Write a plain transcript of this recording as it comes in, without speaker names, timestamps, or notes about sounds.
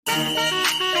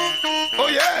Oh,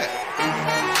 yeah.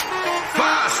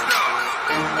 Five-star.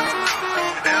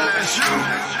 LSU.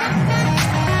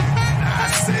 I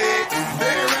said,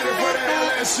 they ain't ready for the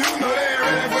LSU. No, they ain't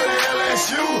ready for the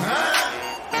LSU,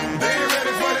 huh? They ain't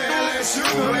ready for the LSU.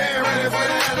 No, they ain't ready for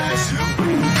the LSU.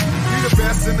 We the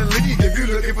best in the league if you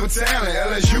looking for talent.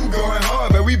 LSU going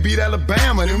hard, but we beat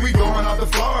Alabama, then we going out to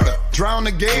Florida. Drown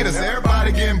the Gators,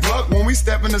 everybody getting bucked when we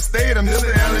step in the stadium. This the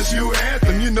LSU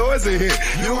anthem, you know it's a hit.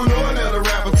 You don't know another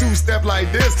rapper two-step like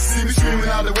this. See me screaming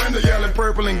out the window, yelling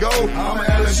purple and gold. I'm an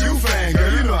LSU fan,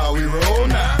 girl, you know how we roll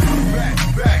now.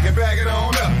 Back and back it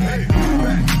on up, hey.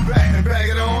 Back and back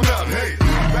it on up, hey.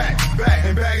 Back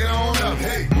and back it on up,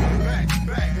 hey.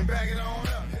 Back and back it on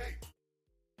up, hey.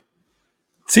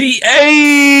 TA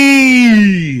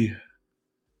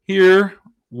here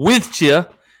with you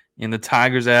in the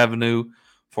Tigers Avenue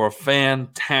for a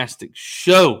fantastic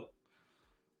show.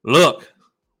 Look,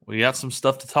 we got some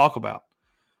stuff to talk about.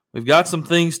 We've got some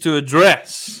things to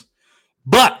address.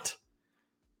 But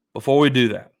before we do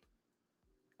that,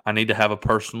 I need to have a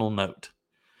personal note.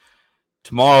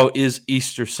 Tomorrow is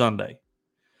Easter Sunday.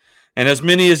 And as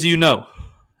many of you know,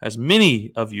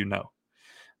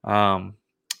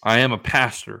 I am a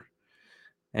pastor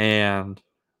and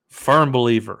firm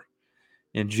believer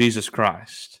in Jesus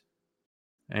Christ.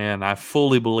 And I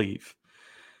fully believe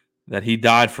that he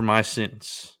died for my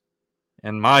sins.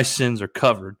 And my sins are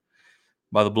covered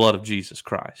by the blood of Jesus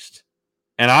Christ.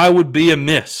 And I would be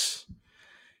amiss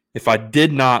if I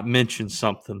did not mention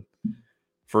something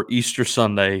for Easter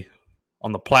Sunday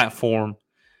on the platform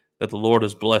that the Lord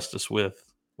has blessed us with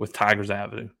Tigers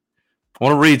Avenue. I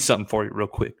want to read something for you real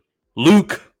quick.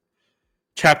 Luke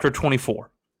chapter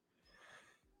 24,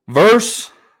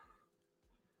 verse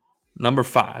number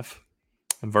 5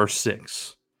 and verse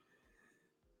 6.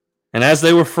 And as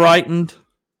they were frightened,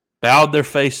 bowed their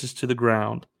faces to the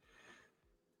ground,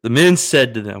 the men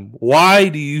said to them, "Why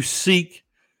do you seek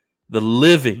the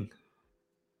living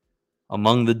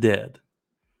among the dead?"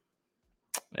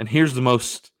 And here's the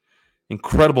most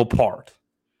incredible part.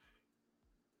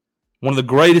 One of the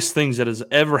greatest things that has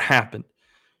ever happened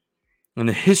in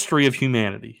the history of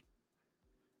humanity.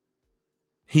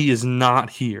 He is not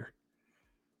here.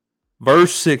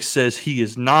 Verse 6 says he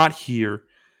is not here,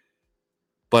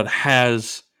 but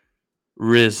has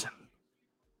risen.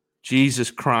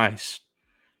 Jesus Christ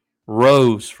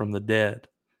rose from the dead,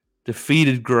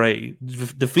 defeated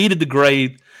the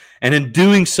grave, and in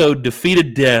doing so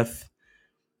defeated death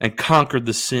and conquered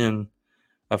the sin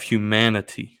of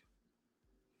humanity.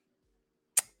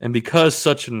 And because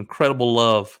such an incredible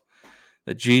love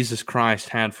that Jesus Christ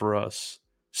had for us,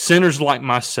 sinners like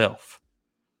myself,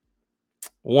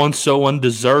 one so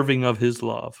undeserving of his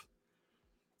love,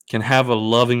 can have a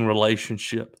loving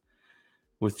relationship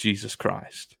with Jesus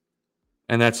Christ.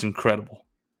 And that's incredible.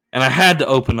 And I had to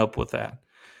open up with that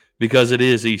because it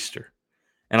is Easter.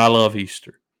 And I love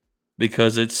Easter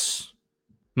because it's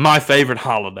my favorite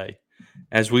holiday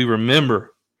as we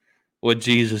remember what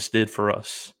Jesus did for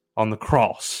us on the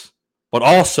cross. But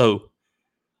also,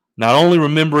 not only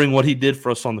remembering what he did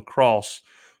for us on the cross,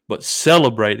 but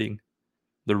celebrating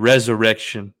the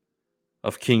resurrection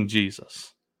of King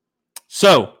Jesus.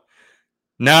 So,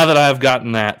 now that I have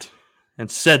gotten that and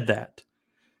said that,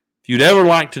 if you'd ever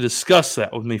like to discuss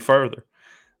that with me further,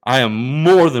 I am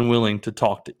more than willing to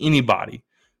talk to anybody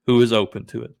who is open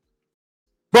to it.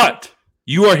 But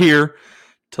you are here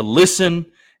to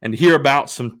listen and hear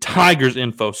about some Tigers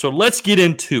info. So let's get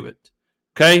into it,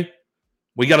 okay?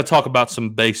 We got to talk about some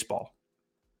baseball.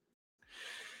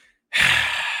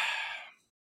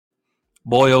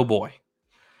 Boy, oh boy.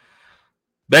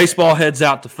 Baseball heads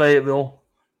out to Fayetteville,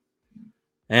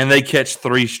 and they catch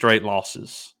 3 straight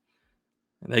losses.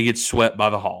 And they get swept by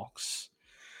the Hogs.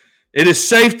 It is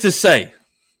safe to say,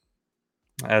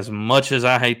 as much as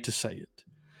I hate to say it,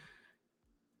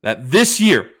 that this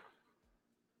year,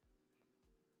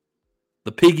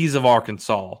 the Piggies of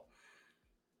Arkansas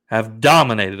have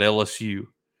dominated LSU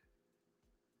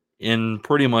in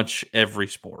pretty much every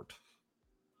sport.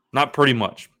 Not pretty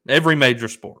much. Every major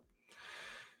sport.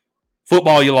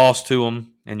 Football, you lost to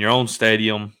them in your own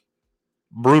stadium.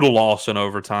 Brutal loss in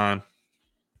overtime.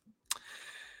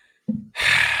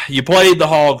 You played the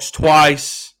Hogs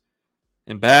twice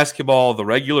in basketball, the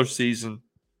regular season.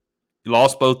 You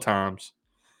lost both times.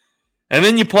 And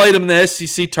then you played them in the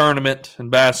SEC tournament in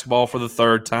basketball for the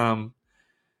 3rd time.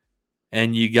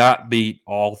 And you got beat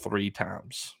all 3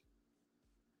 times.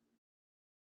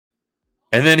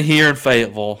 And then here in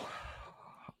Fayetteville,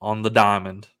 on the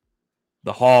diamond,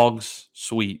 the Hogs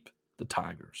sweep the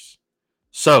Tigers.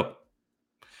 So,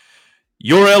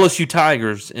 your LSU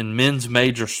Tigers in men's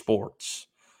major sports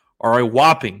are a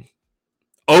whopping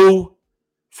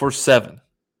 0-7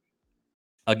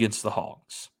 against the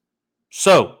Hogs.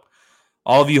 So,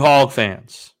 all of you Hog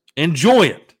fans, enjoy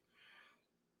it.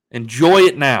 Enjoy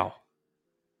it now.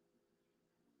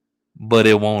 But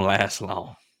it won't last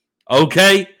long.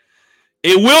 Okay?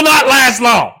 It will not last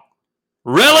long.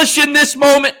 Relish in this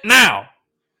moment now.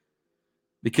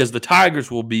 Because the Tigers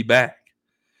will be back.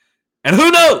 And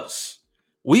who knows?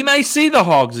 We may see the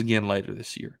Hogs again later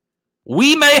this year.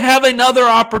 We may have another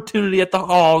opportunity at the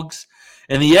Hogs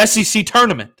in the SEC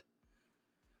tournament.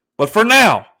 But for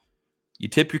now, you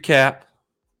tip your cap.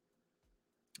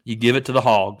 You give it to the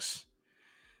Hogs.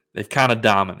 They've kind of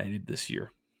dominated this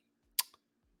year.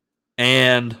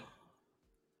 And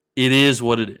it is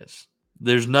what it is.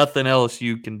 There's nothing else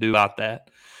you can do about that.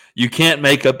 You can't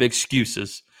make up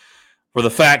excuses for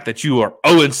the fact that you are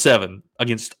 0-7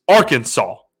 against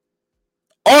Arkansas.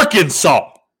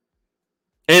 Arkansas!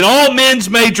 In all men's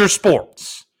major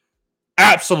sports.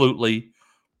 Absolutely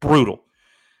brutal.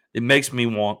 It makes me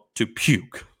want to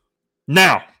puke.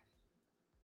 Now,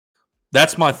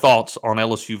 that's my thoughts on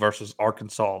LSU versus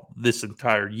Arkansas this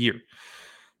entire year.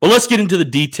 But let's get into the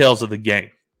details of the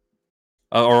game,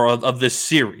 or of this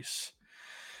series.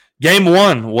 Game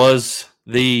 1 was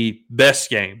the best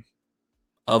game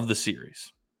of the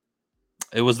series.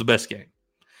 It was the best game.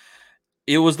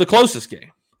 It was the closest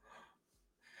game.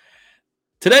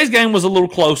 Today's game was a little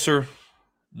closer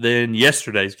than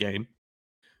yesterday's game,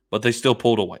 but they still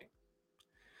pulled away.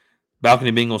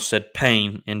 Balcony Bengals said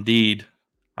pain. Indeed,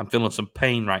 I'm feeling some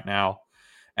pain right now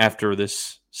after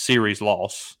this series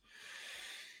loss.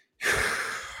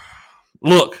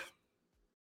 Look,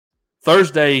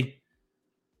 Thursday,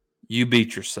 you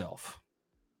beat yourself.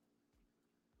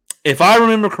 If I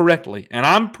remember correctly, and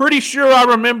I'm pretty sure I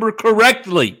remember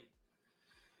correctly,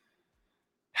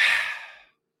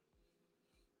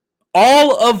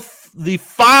 all of the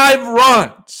 5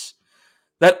 runs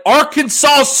that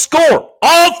Arkansas scored,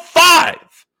 all 5,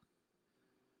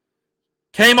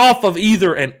 came off of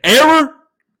either an error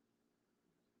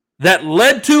that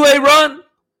led to a run,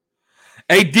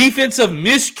 a defensive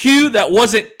miscue that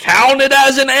wasn't counted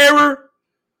as an error,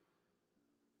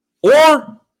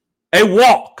 or a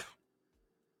walk.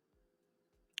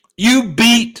 You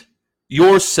beat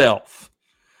yourself.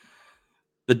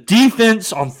 The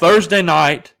defense on Thursday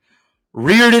night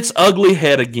reared its ugly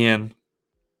head again,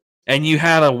 and you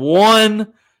had a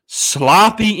one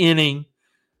sloppy inning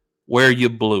where you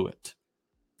blew it.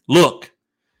 Look,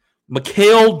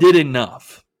 Mikhail did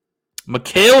enough.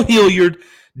 Mikhail Hilliard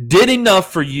did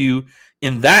enough for you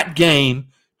in that game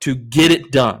to get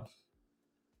it done.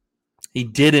 He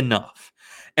did enough.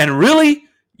 And really,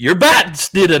 your bats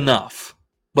did enough.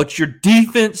 But your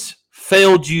defense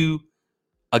failed you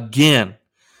again.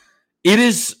 It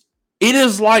is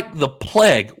like the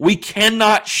plague we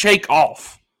cannot shake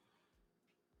off.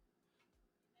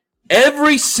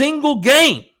 Every single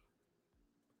game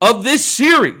of this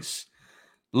series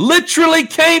literally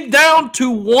came down to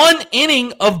one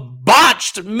inning of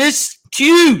botched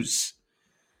miscues.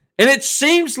 And it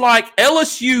seems like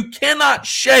LSU cannot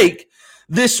shake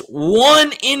this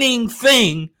one inning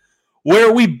thing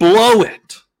where we blow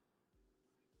it.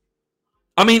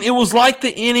 I mean, it was like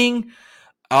the inning.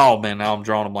 Oh, man, now I'm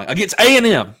drawing a blank. Against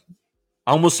A&M.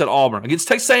 I almost said Auburn. Against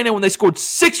Texas A&M when they scored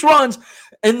 6 runs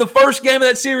in the first game of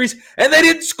that series, and they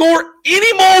didn't score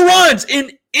any more runs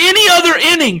in any other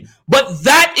inning but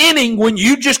that inning when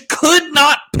you just could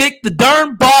not pick the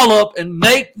darn ball up and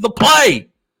make the play.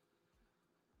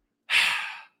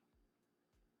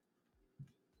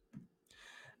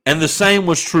 And the same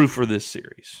was true for this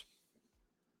series.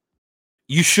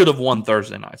 You should have won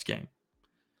Thursday night's game.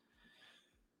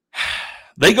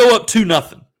 They go up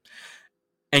 2-0,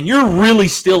 and you're really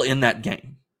still in that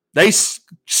game. They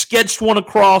sketched one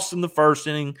across in the first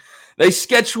inning. They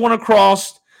sketched one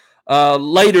across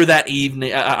later that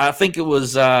evening. I think it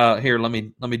was here. Let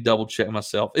me double check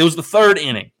myself. It was the third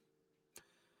inning,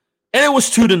 and it was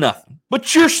 2-0.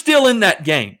 But you're still in that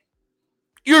game.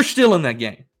 You're still in that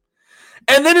game.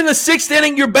 And then in the 6th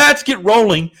inning, your bats get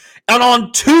rolling, and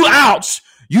on 2 outs,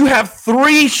 you have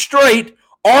 3 straight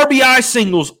RBI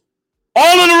singles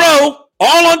all in a row,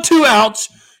 all on 2 outs.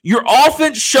 Your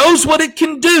offense shows what it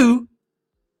can do,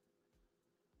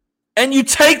 and you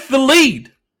take the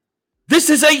lead. This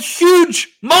is a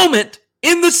huge moment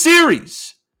in the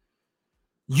series.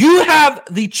 You have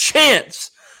the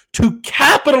chance to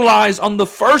capitalize on the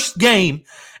first game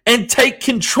and take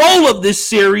control of this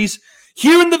series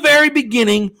here in the very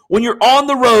beginning when you're on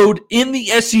the road in the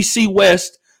SEC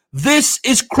West. This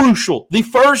is crucial. The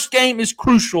first game is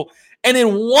crucial, And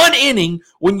in one inning,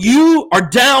 when you are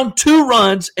down 2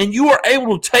 runs and you are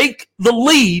able to take the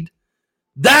lead,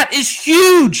 that is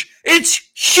huge. It's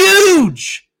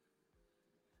huge.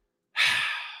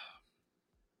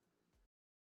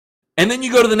 And then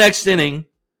you go to the next inning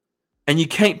and you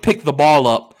can't pick the ball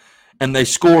up, and they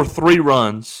score 3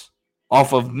 runs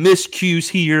off of miscues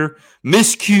here,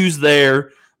 miscues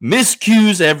there,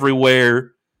 miscues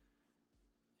everywhere.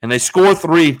 And they score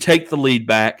 3, take the lead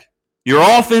back. Your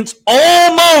offense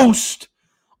almost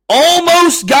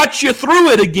got you through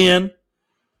it again,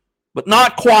 but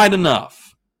not quite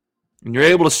enough. And you're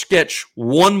able to sketch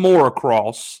one more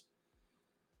across,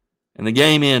 and the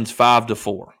game ends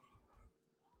 5-4.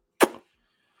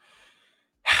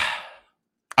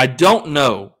 I don't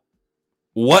know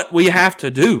what we have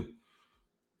to do.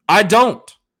 I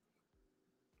don't.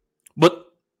 But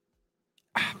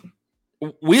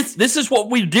this is what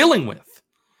we're dealing with.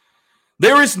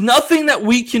 There is nothing that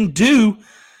we can do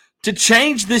to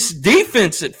change this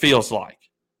defense, it feels like.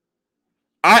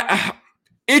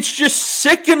 It's just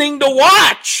sickening to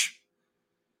watch.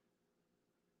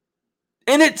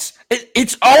 And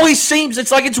it's always seems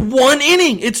it's like it's one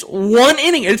inning. It's one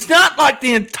inning. It's not like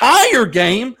the entire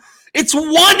game. It's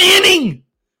one inning.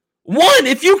 One.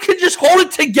 If you can just hold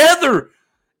it together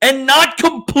and not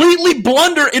completely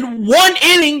blunder in one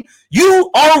inning,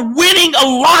 you are winning a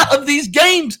lot of these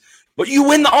games. But you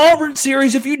win the Auburn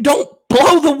series if you don't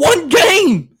blow the one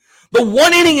game. The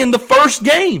one inning in the first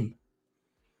game.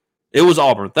 It was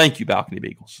Auburn. Thank you, Balcony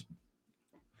Beagles.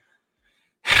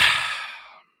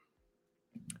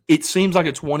 It seems like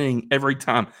it's one inning every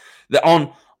time.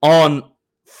 On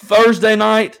Thursday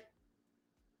night,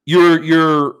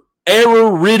 your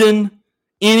error-ridden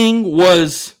inning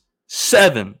was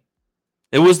 7.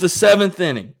 It was the 7th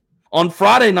inning. On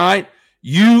Friday night,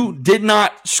 you did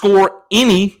not score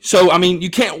any. So, I mean, you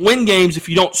can't win games if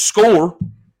you don't score.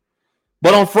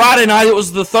 But on Friday night, it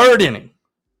was the 3rd inning.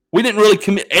 We didn't really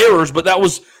commit errors, but that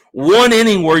was one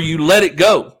inning where you let it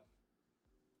go.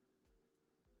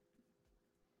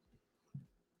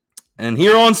 And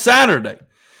here on Saturday,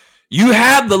 you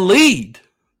had the lead.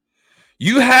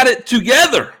 You had it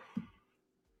together.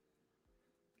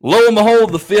 Lo and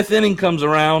behold, the 5th inning comes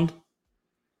around.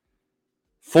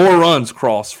 4 runs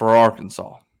cross for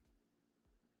Arkansas.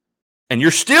 And you're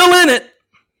still in it.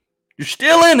 You're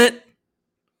still in it.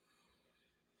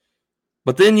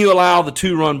 But then you allow the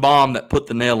 2-run bomb that put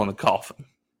the nail in the coffin.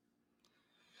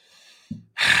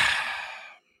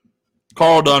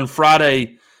 Carl Dunn,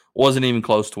 Friday wasn't even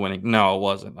close to winning. No, it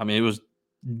wasn't. I mean, it was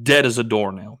dead as a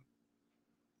doornail.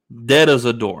 Dead as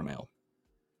a doornail.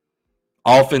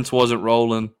 Offense wasn't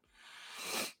rolling.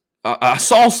 I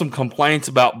saw some complaints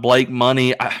about Blake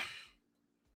Money.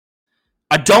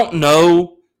 I don't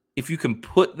know if you can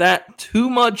put that too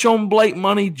much on Blake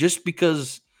Money just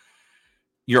because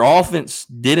your offense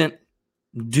didn't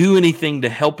do anything to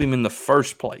help him in the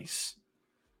first place.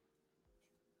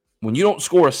 When you don't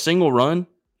score a single run,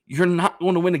 you're not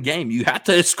going to win a game. You have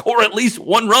to score at least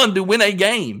 1 run to win a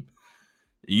game.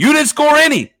 You didn't score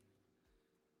any.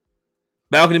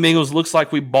 Balcony Bengals, looks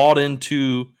like we bought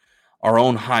into our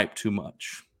own hype too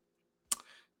much.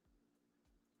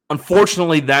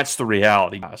 Unfortunately, that's the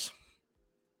reality, guys.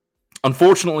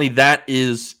 Unfortunately, that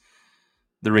is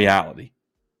the reality.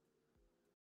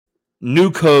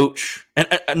 New coach, and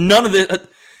none of this,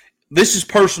 this is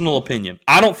personal opinion.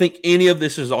 I don't think any of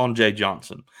this is on Jay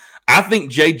Johnson. I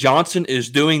think Jay Johnson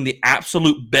is doing the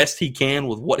absolute best he can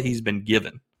with what he's been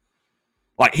given.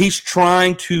 Like, he's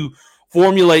trying to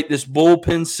formulate this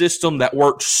bullpen system that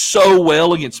worked so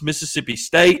well against Mississippi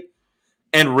State,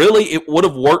 and really it would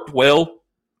have worked well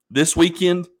this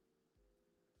weekend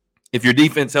if your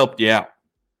defense helped you out.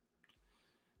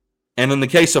 And in the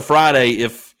case of Friday,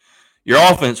 if your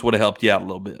offense would have helped you out a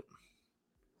little bit.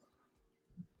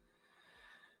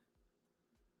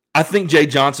 I think Jay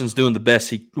Johnson's doing the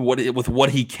best with what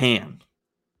he can,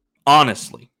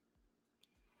 honestly.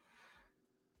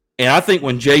 And I think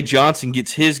when Jay Johnson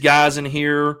gets his guys in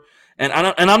here, and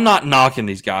I'm not knocking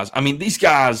these guys. I mean, these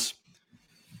guys,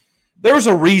 there's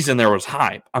a reason there was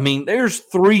hype. I mean, there's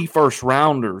 3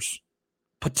 first-rounders,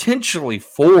 potentially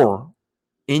 4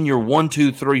 in your 1,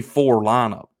 2, 3, 4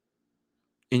 lineup.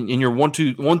 In your 1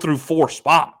 through 4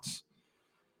 spots.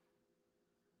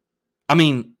 I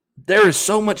mean, there is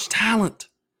so much talent.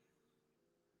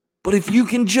 But if you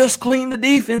can just clean the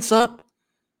defense up,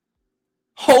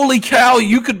 holy cow,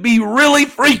 you could be really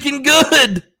freaking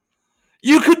good.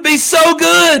 You could be so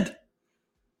good.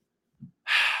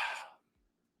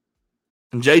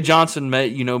 And Jay Johnson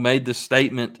made this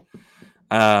statement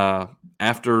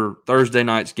after Thursday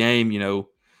night's game,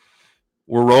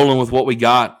 we're rolling with what we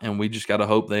got, and we just got to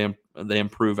hope they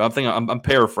improve. I'm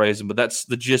paraphrasing, but that's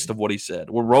the gist of what he said.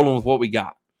 We're rolling with what we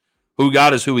got. Who we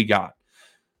got is who we got.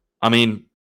 I mean,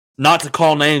 not to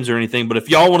call names or anything, but if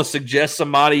y'all want to suggest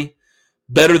somebody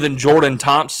better than Jordan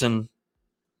Thompson,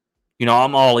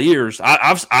 I'm all ears.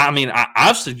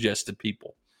 I've suggested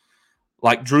people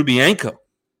like Drew Bianco.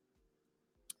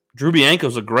 Drew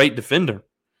Bianco's a great defender,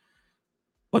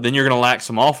 but then you're going to lack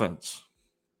some offense.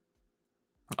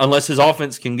 Unless his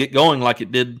offense can get going like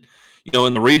it did,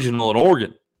 in the regional at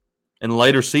Oregon in the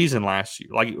later season last year,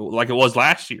 like it was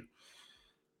last year,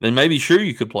 then maybe sure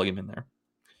you could plug him in there.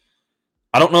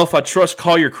 I don't know if I trust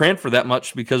Collier Cranford that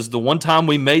much because the one time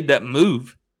we made that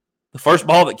move, the first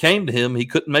ball that came to him, he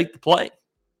couldn't make the play.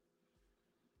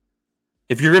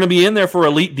 If you're going to be in there for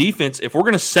elite defense, if we're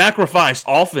going to sacrifice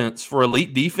offense for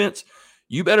elite defense,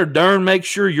 you better darn make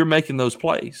sure you're making those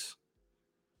plays.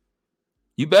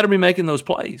 You better be making those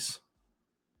plays.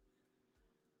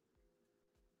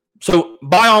 So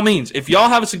by all means, if y'all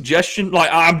have a suggestion, like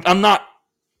I'm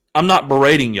not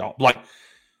berating y'all. Like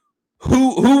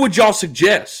who would y'all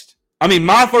suggest? I mean,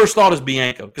 my first thought is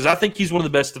Bianco because I think he's one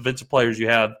of the best defensive players you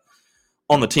have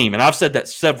on the team, and I've said that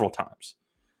several times.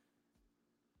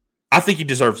 I think he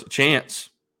deserves a chance.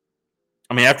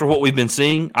 I mean, after what we've been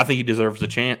seeing, I think he deserves a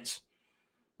chance.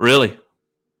 Really.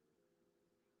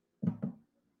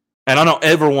 And I don't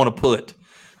ever want to put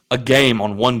a game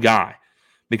on one guy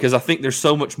because I think there's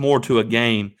so much more to a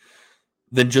game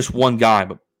than just one guy.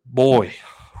 But, boy,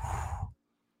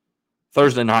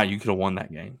 Thursday night, you could have won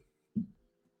that game.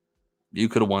 You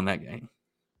could have won that game.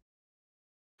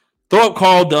 Throw up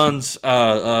Carl Dunn's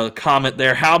comment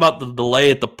there. How about the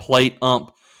delay at the plate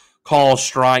ump? Call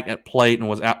strike at plate and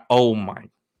was out. Oh, my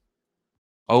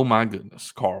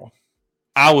goodness, Carl.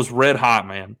 I was red hot,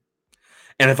 man.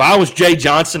 And if I was Jay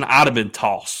Johnson, I'd have been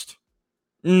tossed.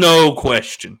 No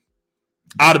question.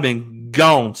 I'd have been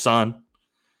gone, son.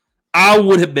 I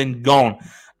would have been gone.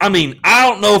 I mean, I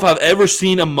don't know if I've ever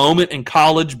seen a moment in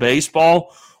college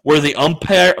baseball where the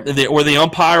umpire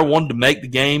wanted to make the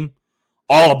game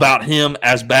all about him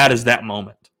as bad as that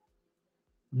moment.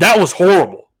 That was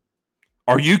horrible.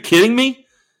 Are you kidding me?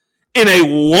 In a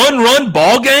one-run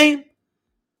ball game?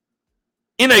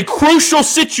 In a crucial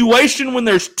situation when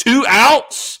there's 2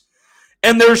 outs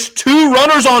and there's 2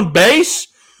 runners on base,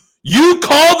 you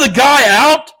call the guy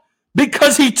out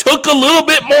because he took a little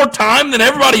bit more time than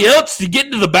everybody else to get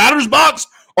into the batter's box?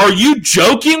 Are you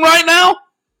joking right now?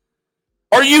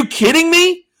 Are you kidding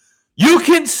me? You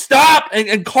can stop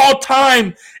and call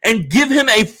time and give him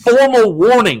a formal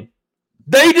warning.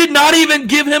 They did not even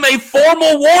give him a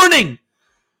formal warning.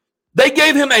 They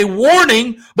gave him a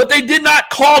warning, but they did not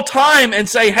call time and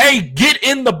say, hey, get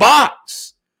in the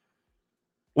box.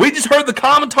 We just heard the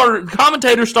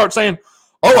commentator start saying,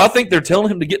 oh, I think they're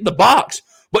telling him to get in the box.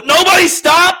 But nobody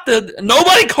stopped.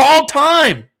 Nobody called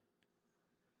time.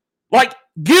 Like,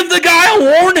 give the guy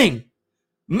a warning.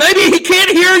 Maybe he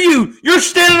can't hear you. You're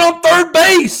standing on third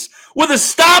base with a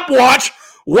stopwatch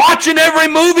watching every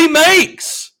move he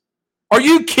makes. Are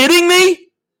you kidding me?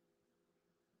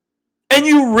 And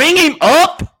you ring him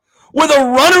up with a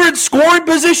runner in scoring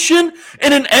position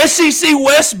in an SEC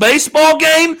West baseball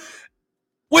game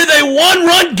with a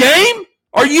one-run game?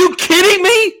 Are you kidding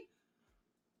me?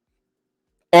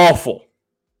 Awful.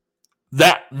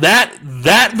 That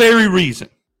very reason.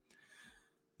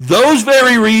 Those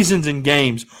very reasons in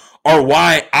games are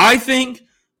why I think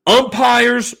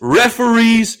umpires,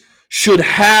 referees should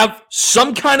have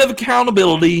some kind of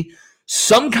accountability,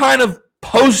 some kind of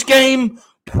post-game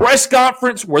press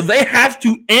conference where they have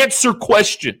to answer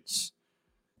questions.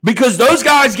 Because those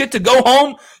guys get to go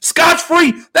home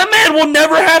scotch-free. That man will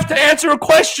never have to answer a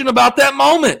question about that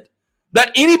moment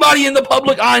that anybody in the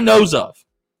public eye knows of.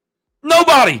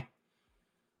 Nobody.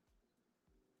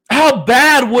 How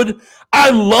bad would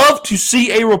I love to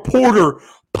see a reporter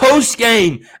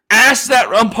post-game ask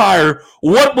that umpire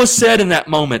what was said in that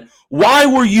moment? Why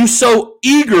were you so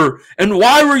eager and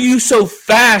why were you so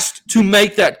fast to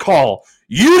make that call?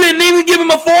 You didn't even give him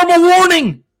a formal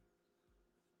warning.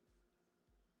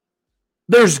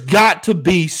 There's got to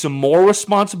be some more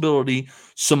responsibility,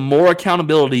 some more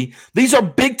accountability. These are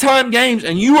big-time games,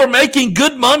 and you are making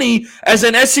good money as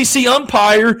an SEC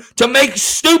umpire to make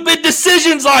stupid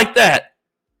decisions like that.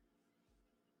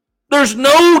 There's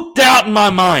no doubt in my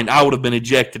mind I would have been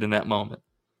ejected in that moment.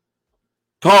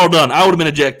 Carl Dunn, I would have been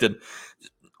ejected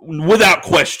without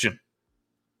question.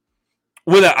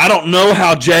 I don't know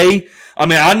how Jay,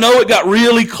 I know it got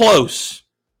really close.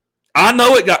 I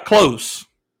know it got close.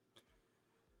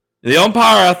 The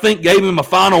umpire, I think, gave him a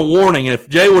final warning, and if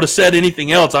Jay would have said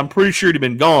anything else, I'm pretty sure he'd have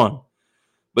been gone.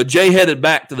 But Jay headed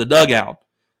back to the dugout.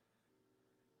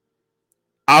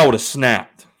 I would have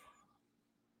snapped.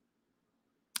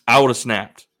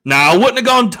 Now, I wouldn't have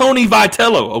gone Tony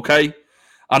Vitello, okay?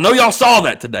 I know y'all saw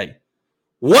that today.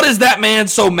 What is that man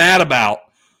so mad about?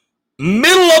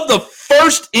 Middle of the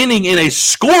first inning in a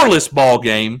scoreless ball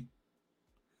game.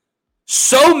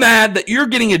 So mad that you're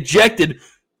getting ejected.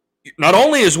 Not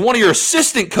only is one of your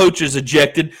assistant coaches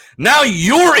ejected, now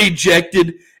you're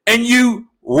ejected and you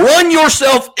run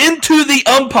yourself into the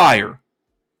umpire.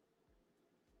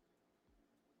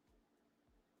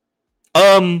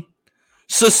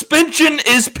 Suspension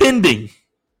is pending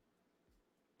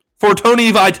for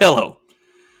Tony Vitello.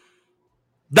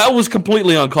 That was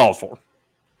completely uncalled for.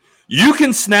 You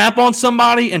can snap on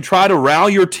somebody and try to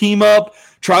rally your team up,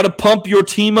 try to pump your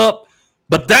team up,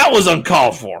 but that was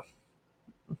uncalled for.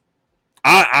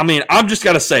 I mean, I've just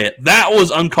got to say it. That was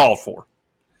uncalled for.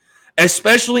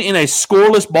 Especially in a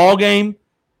scoreless ball game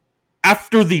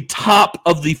after the top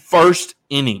of the first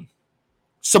inning.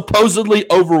 Supposedly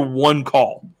over one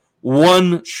call.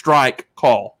 One strike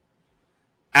call.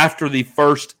 After the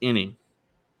first inning.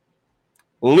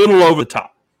 A little over the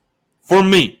top. For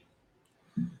me,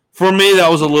 that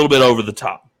was a little bit over the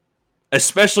top.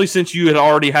 Especially since you had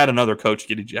already had another coach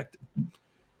get ejected.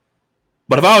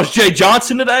 But if I was Jay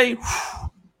Johnson today,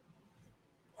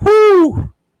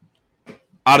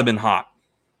 I'd have been hot.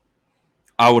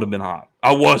 I would have been hot.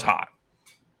 I was hot.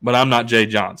 But I'm not Jay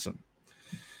Johnson.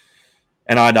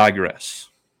 And I digress.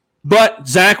 But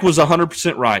Zach was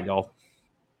 100% right, y'all.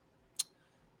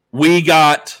 We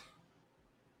got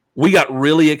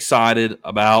really excited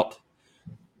about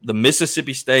the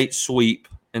Mississippi State sweep.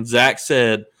 And Zach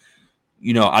said,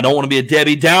 I don't want to be a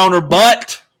Debbie Downer,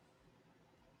 but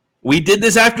we did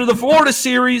this after the Florida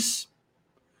series.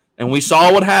 And we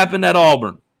saw what happened at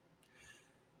Auburn.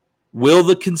 Will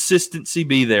the consistency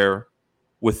be there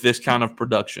with this kind of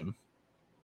production?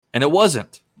 And it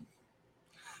wasn't.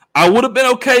 I would have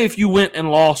been okay if you went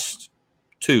and lost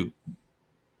 2.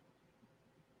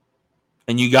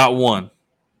 And you got 1.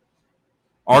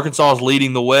 Arkansas is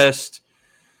leading the West.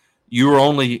 You were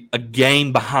only a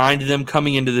game behind them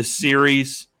coming into this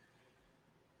series.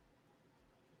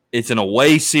 It's an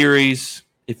away series.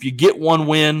 If you get 1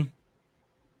 win,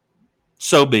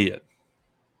 so be it.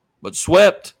 But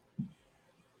swept,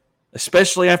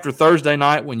 especially after Thursday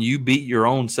night when you beat your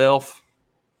own self,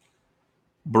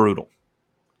 brutal.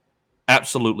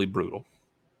 Absolutely brutal.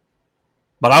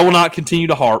 But I will not continue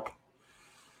to harp.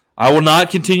 I will not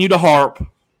continue to harp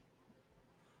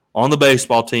on the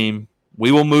baseball team.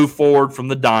 We will move forward from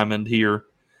the diamond here.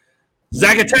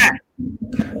 Zach Attack.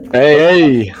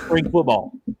 Hey. Spring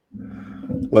football.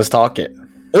 Let's talk it.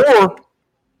 Or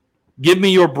give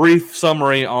me your brief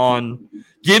summary on.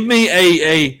 Give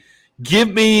me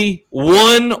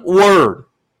one word.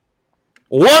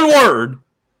 One word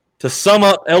to sum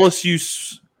up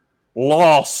LSU's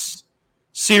loss,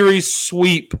 series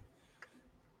sweep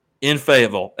in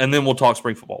Fayetteville, and then we'll talk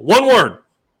spring football. One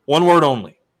word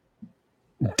only.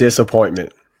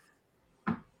 Disappointment.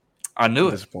 I knew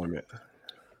it.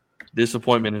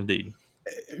 Disappointment indeed.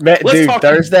 Man, dude,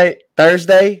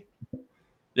 Thursday.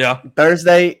 Yeah.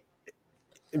 Thursday,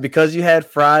 because you had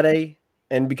Friday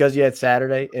and because you had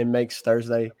Saturday, it makes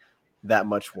Thursday that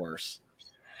much worse.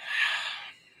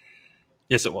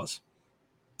 Yes, it was.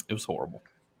 It was horrible.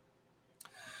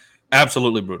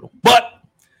 Absolutely brutal. But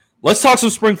let's talk some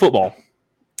spring football.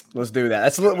 Let's do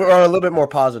that. We're on a little bit more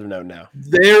positive note now.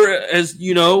 There, as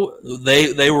you know,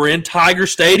 they were in Tiger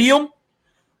Stadium.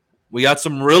 We got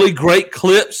some really great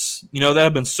clips, that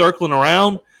have been circling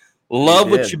around. Love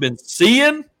what you've been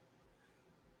seeing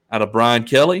out of Brian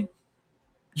Kelly.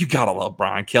 You gotta love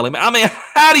Brian Kelly, man. I mean,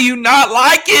 how do you not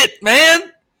like it,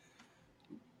 man?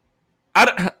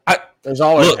 There's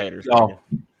always haters,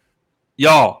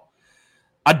 y'all.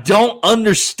 I don't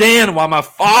understand why my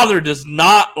father does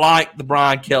not like the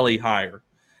Brian Kelly hire.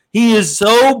 He is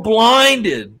so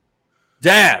blinded.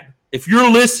 Dad, if you're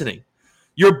listening,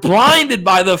 you're blinded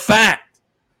by the fact.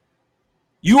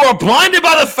 You are blinded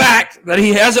by the fact that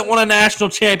he hasn't won a national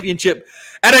championship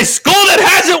at a school that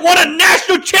hasn't won a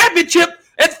national championship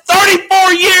in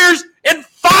 34 years and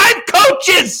 5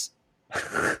 coaches.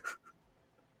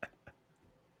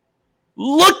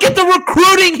 Look at the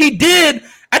recruiting he did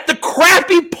at the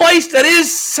crappy place that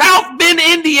is South Bend,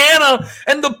 Indiana,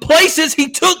 and the places he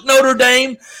took Notre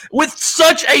Dame with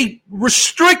such a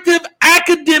restrictive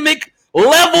academic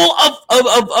level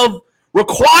of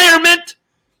requirement.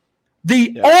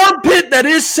 The armpit that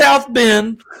is South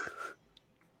Bend,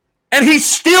 and he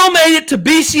still made it to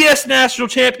BCS national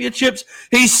championships.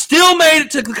 He still made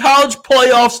it to the college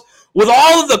playoffs with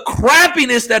all of the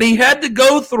crappiness that he had to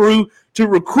go through to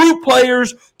recruit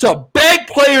players, to beg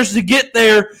players to get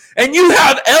there, and you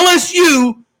have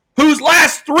LSU, whose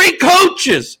last 3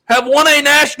 coaches have won a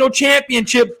national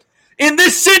championship in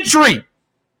this century.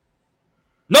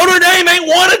 Notre Dame ain't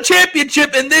won a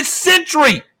championship in this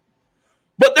century.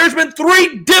 But there's been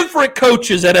 3 different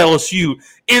coaches at LSU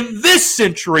in this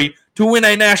century to win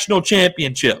a national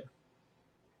championship.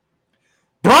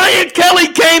 Brian Kelly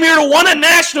came here to win a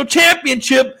national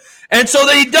championship, and so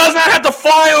that he does not have to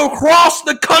fly across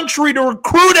the country to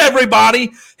recruit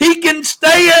everybody, he can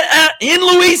stay in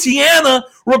Louisiana,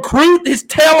 recruit his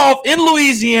tail off in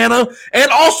Louisiana,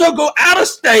 and also go out of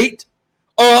state.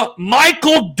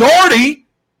 Michael Doherty,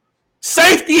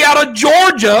 safety out of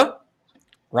Georgia.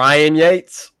 Ryan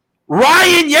Yates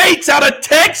out of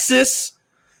Texas,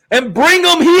 and bring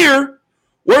them here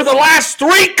where the last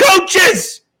 3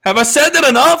 coaches, have I said that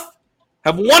enough,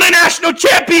 have won a national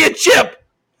championship.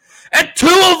 And 2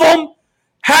 of them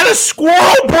had a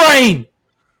squirrel brain.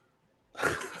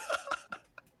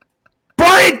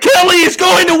 Brian Kelly is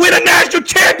going to win a national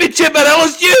championship at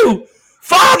LSU.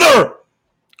 Father.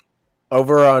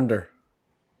 Over or under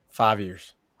 5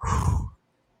 years.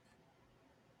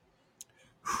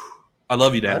 I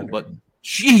love you, Dad, but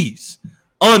jeez,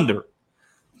 under.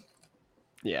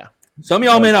 Yeah. Some of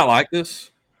y'all may not like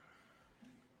this.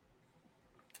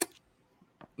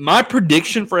 My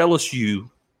prediction for LSU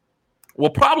will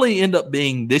probably end up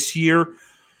being this year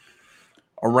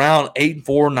around 8-4,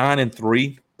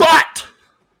 9-3. But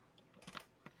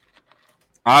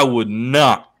I would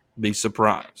not be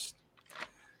surprised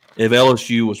if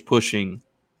LSU was pushing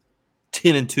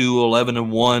 10-2,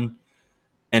 11-1.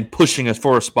 And pushing us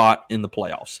for a spot in the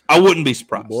playoffs. I wouldn't be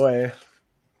surprised. Boy.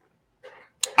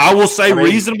 I will say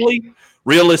realistically,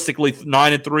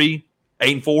 9-3,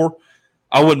 8-4.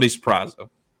 I wouldn't be surprised, though.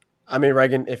 I mean,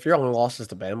 Reagan, if your only loss is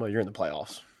to Bama, you're in the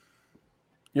playoffs.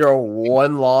 Your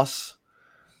 1-loss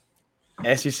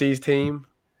SEC's team,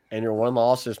 and your 1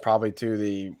 loss is probably to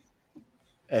the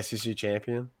SEC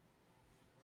champion.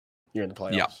 You're in the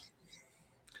playoffs.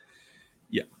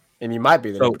 Yeah. And you might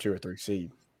be the number 2 or 3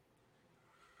 seed.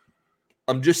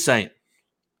 I'm just saying.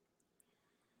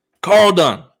 Carl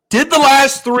Dunn. Did the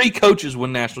last 3 coaches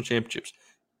win national championships?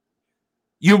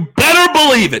 You better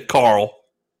believe it, Carl.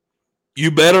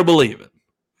 You better believe it.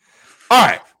 All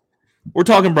right. We're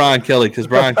talking Brian Kelly because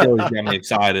Brian Kelly's got me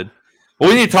excited. Well,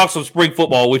 we need to talk some spring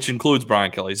football, which includes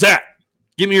Brian Kelly. Zach,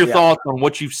 give me your thoughts on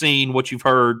what you've seen, what you've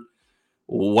heard,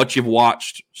 what you've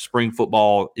watched spring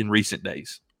football in recent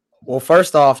days. Well,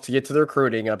 first off, to get to the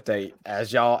recruiting update,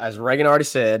 as Reagan already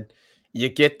said, you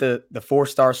get the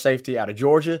 4-star safety out of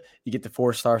Georgia. You get the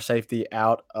 4-star safety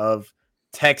out of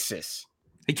Texas.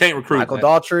 He can't recruit. Michael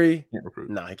Daughtry. Can't recruit.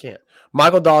 No, he can't.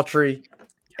 Michael Daughtry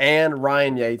and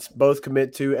Ryan Yates both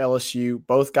commit to LSU.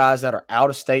 Both guys that are out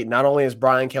of state. Not only is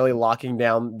Brian Kelly locking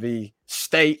down the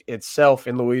state itself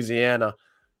in Louisiana,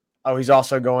 he's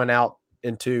also going out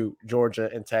into Georgia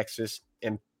and Texas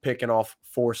and picking off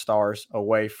 4 stars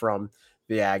away from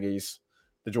the Aggies,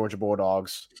 the Georgia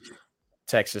Bulldogs,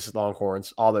 Texas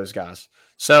Longhorns, all those guys.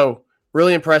 So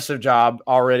really impressive job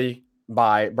already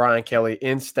by Brian Kelly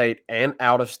in state and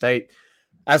out of state.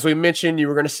 As we mentioned, you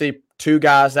were going to see 2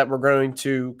 guys that were going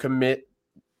to commit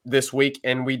this week,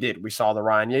 and we did. We saw the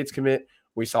Ryan Yates commit.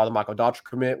 We saw the Michael Daughtry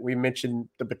commit. We mentioned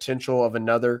the potential of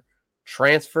another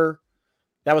transfer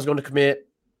that was going to commit.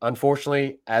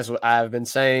 Unfortunately, as I've been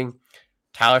saying,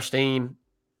 Tyler Steen,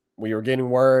 we were getting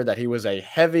word that he was a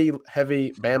heavy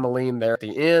Bama lean there at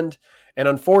the end. And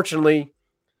unfortunately,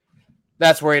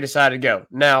 that's where he decided to go.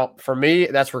 Now, for me,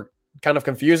 that's kind of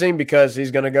confusing because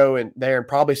he's going to go in there and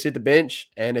probably sit the bench.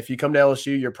 And if you come to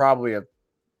LSU, you're probably a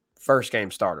first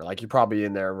game starter. Like, you're probably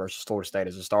in there versus Florida State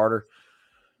as a starter.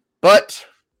 But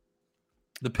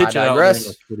the pitch out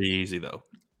was pretty easy, though.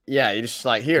 Yeah, you just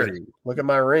like, here, look at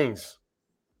my rings.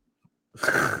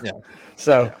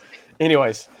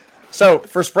 Anyways, so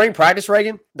for spring practice,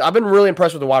 Reagan, I've been really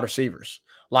impressed with the wide receivers.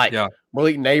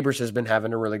 Malik Neighbors has been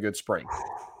having a really good spring.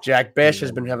 Jack Besh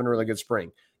has been having a really good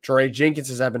spring. Trey Jenkins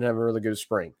has been having a really good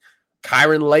spring.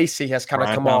 Kyron Lacey has kind of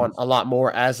come on a lot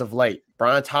more as of late.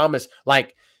 Brian Thomas,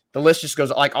 like the list just goes,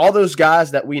 like all those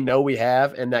guys that we know we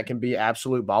have and that can be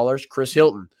absolute ballers. Chris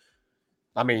Hilton.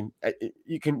 I mean,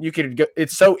 you could go,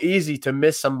 it's so easy to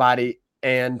miss somebody,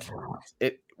 and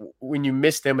when you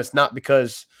miss them, it's not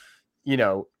because,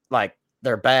 like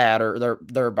they're bad or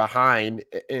they're behind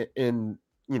in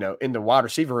the wide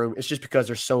receiver room. It's just because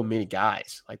there's so many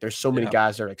guys. Like there's so many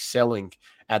guys that are excelling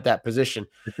at that position.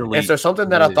 And so something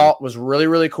that I thought was really,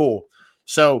 really cool.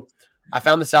 So I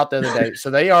found this out the other day. So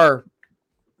they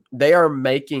are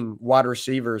making wide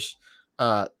receivers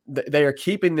they are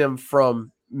keeping them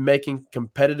from making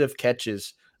competitive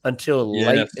catches until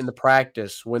late Yes. in the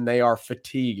practice when they are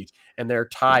fatigued and they're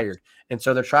tired. And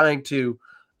so they're trying to,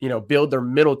 build their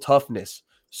mental toughness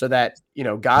so that,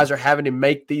 guys are having to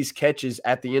make these catches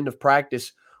at the end of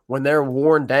practice when they're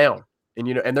worn down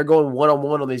and they're going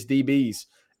one-on-one on these DBs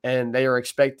and they are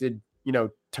expected,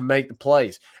 to make the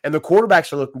plays. And the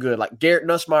quarterbacks are looking good. Like Garrett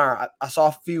Nussmeier, I saw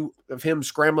a few of him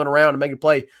scrambling around and making a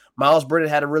play. Miles Brennan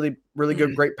had a really, really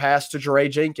good, great pass to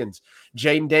Jeray Jenkins.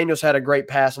 Jaden Daniels had a great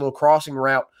pass, a little crossing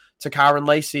route to Kyron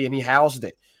Lacey, and he housed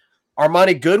it.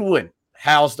 Armani Goodwin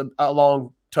housed a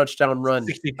long touchdown run.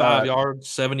 65 yards,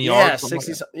 70 yeah, yards.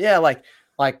 60. Yeah, like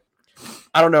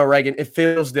I don't know, Reagan. It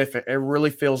feels different. It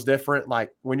really feels different.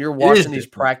 Like when you're watching these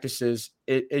practices,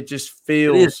 it just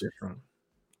feels different.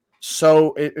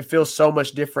 So it feels so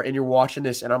much different, and you're watching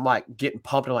this, and I'm like getting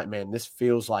pumped. And like, man, this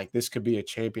feels like this could be a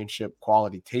championship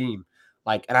quality team.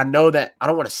 Like, and I know that I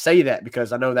don't want to say that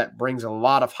because I know that brings a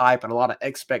lot of hype and a lot of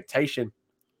expectation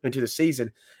into the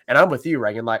season. And I'm with you,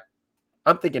 Reagan. Like,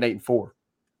 I'm thinking 8-4,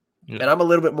 and I'm a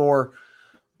little bit more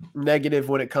negative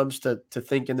when it comes to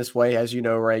thinking this way, as you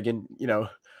know, Reagan.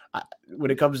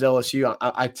 When it comes to LSU,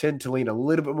 I tend to lean a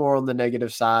little bit more on the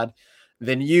negative side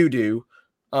than you do.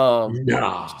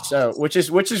 So which is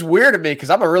weird to me because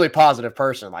I'm a really positive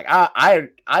person. Like I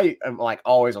am like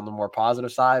always on the more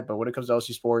positive side, but when it comes to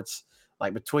LSU sports,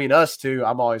 like between us two,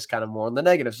 I'm always kind of more on the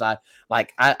negative side.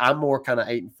 Like I'm more kind of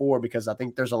 8-4 because I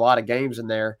think there's a lot of games in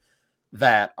there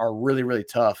that are really, really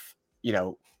tough,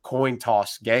 coin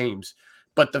toss games.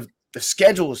 But the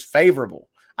schedule is favorable.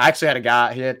 I actually had a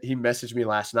guy, he messaged me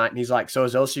last night and he's like, so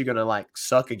is LSU gonna like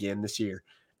suck again this year?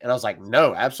 And I was like,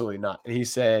 no, absolutely not. And he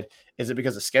said, is it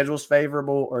because the schedule is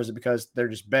favorable or is it because they're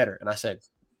just better? And I said,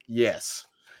 yes,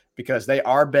 because they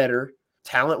are better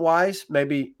talent-wise,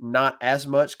 maybe not as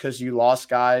much because you lost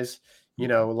guys,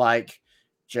 like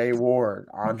Jay Ward,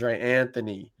 Andre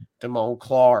Anthony, Damone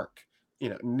Clark,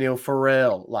 Neil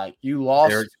Farrell. Like you lost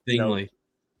Derek Stingley,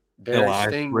 Derek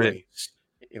Stingley,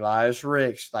 Elias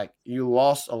Ricks. Like you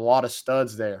lost a lot of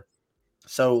studs there.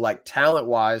 So like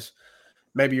talent-wise,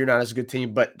 maybe you're not as a good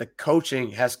team, but the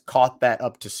coaching has caught that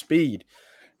up to speed.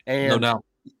 And, no doubt.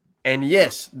 And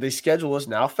yes, the schedule is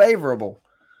now favorable.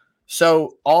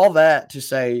 So all that to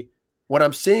say, what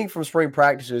I'm seeing from spring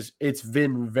practices, it's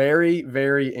been very,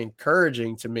 very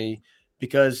encouraging to me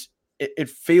because it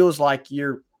feels like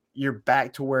you're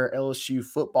back to where LSU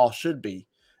football should be.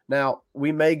 Now,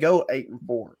 we may go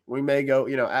 8-4. We may go,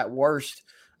 at worst,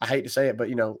 I hate to say it, but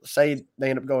say they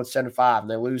end up going 7-5 and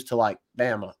they lose to like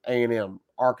Bama, A&M,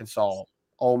 Arkansas,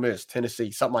 Ole Miss,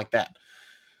 Tennessee, something like that.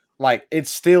 Like it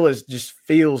still just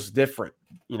feels different.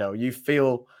 You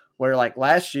feel where like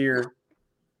last year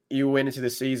you went into the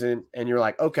season and you're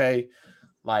like, okay,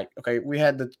 we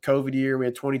had the COVID year, we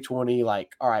had 2020,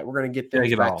 like, all right, we're gonna get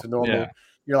things back to normal. Yeah.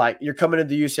 You're like, you're coming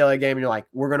into the UCLA game and you're like,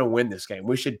 we're gonna win this game.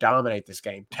 We should dominate this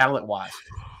game talent-wise.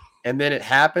 And then it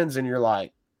happens and you're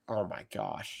like, oh my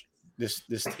gosh, this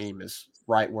team is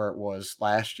right where it was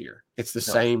last year. It's the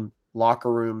same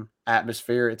locker room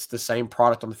atmosphere. It's the same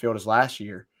product on the field as last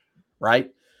year,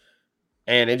 right?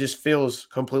 And it just feels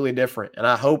completely different. And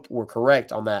I hope we're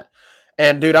correct on that.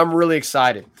 And, dude, I'm really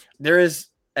excited. There is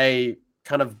a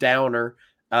kind of downer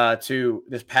to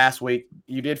this past week.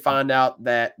 You did find out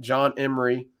that John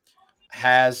Emery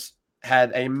has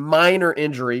had a minor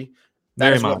injury.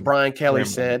 That is what Brian Kelly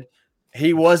said.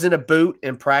 He was in a boot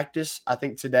in practice, I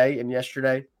think, today and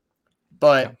yesterday.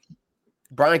 But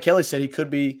Brian Kelly said he could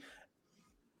be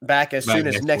back as soon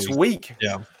as next week.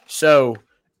 Yeah. So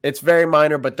it's very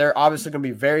minor, but they're obviously going to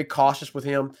be very cautious with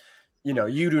him.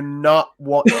 You do not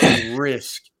want to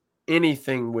risk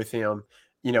anything with him,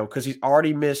 because he's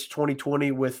already missed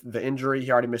 2020 with the injury.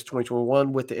 He already missed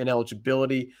 2021 with the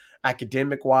ineligibility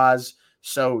academic-wise.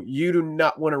 So you do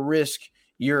not want to risk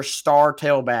your star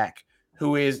tailback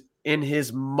who is in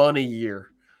his money year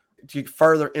to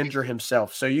further injure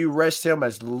himself. So you rest him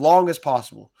as long as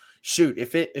possible. Shoot,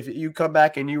 if you come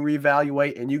back and you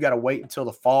reevaluate and you got to wait until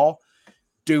the fall,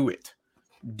 do it.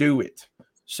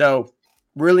 So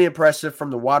really impressive from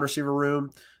the wide receiver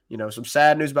room. Some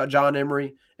sad news about John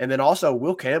Emery. And then also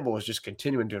Will Campbell is just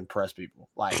continuing to impress people.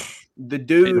 Like the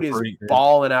dude is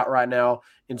balling out right now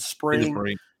in spring.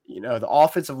 The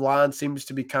offensive line seems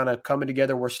to be kind of coming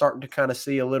together. We're starting to kind of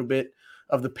see a little bit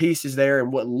of the pieces there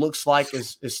and what looks like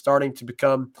is starting to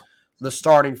become the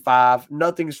starting five.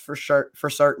 Nothing's for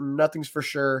certain. Nothing's for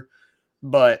sure,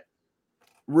 but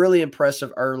really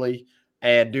impressive early.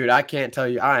 And, dude, I can't tell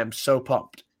you, I am so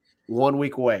pumped. 1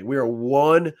 week away. We are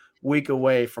 1 week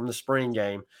away from the spring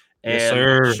game. Yes, And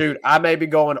sir. shoot, I may be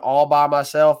going all by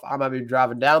myself. I might be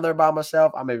driving down there by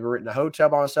myself. I may be renting a hotel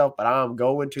by myself, but I'm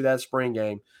going to that spring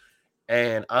game.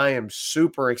 And I am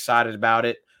super excited about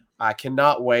it. I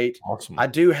cannot wait. Awesome. I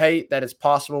do hate that it's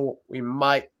possible we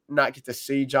might not get to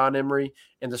see John Emery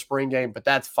in the spring game, but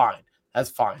that's fine. That's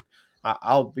fine.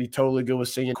 I'll be totally good with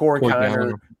seeing Corey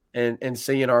Kiner and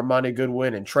seeing Armani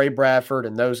Goodwin and Trey Bradford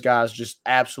and those guys just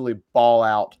absolutely ball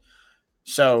out.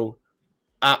 So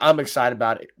I'm excited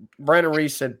about it. Brandon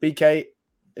Reese said BK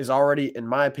is already, in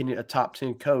my opinion, a top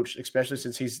 10 coach, especially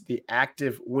since he's the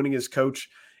active winningest coach.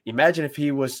 Imagine if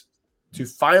he was to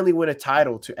finally win a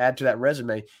title to add to that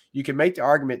resume. You can make the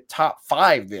argument top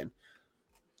 5 then.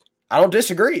 I don't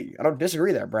disagree.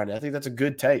 There, Brandon. I think that's a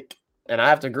good take. And I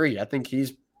have to agree. I think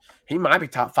he might be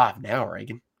top 5 now,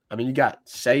 Reagan. I mean, you got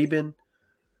Saban,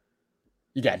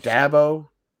 you got Dabo,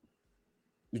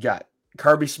 you got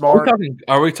Kirby Smart.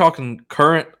 Are we talking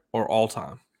current or all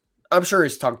time? I'm sure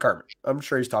he's talking current.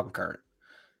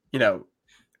 You know,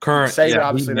 Current. Saban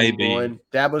obviously number be. 1.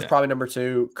 Dabo's probably number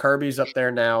 2. Kirby's up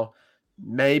there now.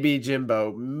 Maybe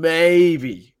Jimbo.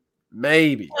 Maybe.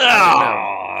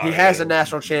 Oh, he has a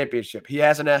national championship.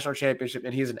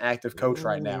 And he's an active coach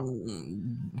right now.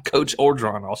 Coach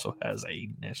Orgeron also has a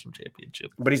national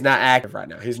championship. But he's not active right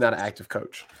now. He's not an active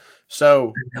coach.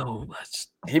 So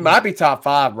he might be top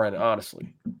 5, Brandon,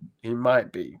 honestly. He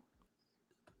might be.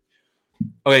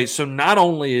 Okay, so not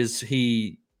only is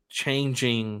he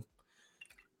changing,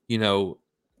 the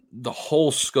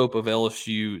whole scope of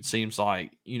LSU, it seems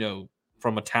like,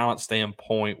 from a talent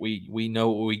standpoint, we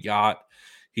know what we got.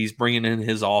 He's bringing in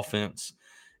his offense,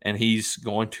 and he's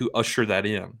going to usher that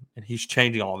in, and he's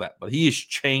changing all that. But he is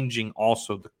changing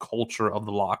also the culture of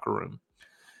the locker room.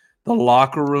 The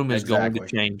locker room is going to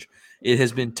change. It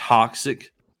has been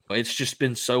toxic. It's just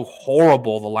been so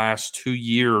horrible the last 2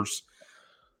 years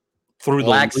through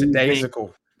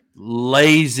lackadaisical,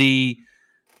 lazy,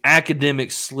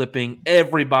 academic slipping.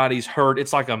 Everybody's hurt.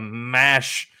 It's like an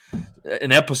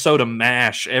episode of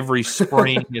MASH every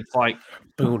spring. It's like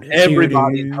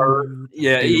everybody's hurt.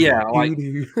 Yeah. Like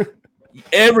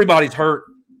everybody's hurt.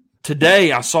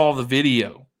 Today I saw the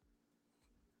video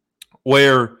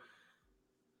where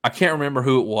I can't remember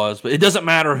who it was, but it doesn't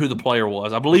matter who the player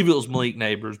was. I believe it was Malik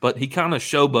Neighbors, but he kind of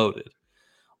showboated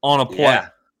on a play. Yeah.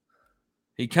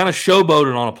 He kind of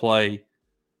showboated on a play,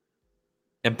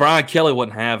 and Brian Kelly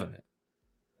wasn't having it.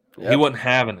 Yep. He wasn't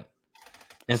having it.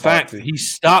 In fact, he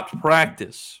stopped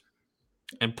practice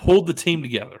and pulled the team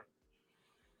together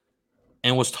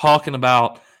and was talking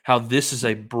about how this is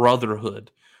a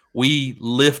brotherhood. We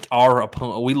lift our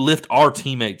opponent. We lift our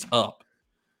teammates up.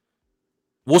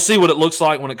 We'll see what it looks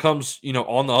like when it comes,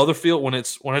 on the other field. When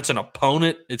it's an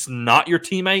opponent, it's not your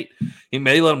teammate. He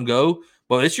may let him go,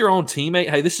 but it's your own teammate.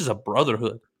 Hey, this is a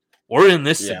brotherhood. We're in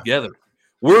this together.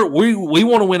 We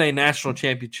want to win a national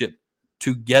championship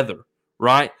together,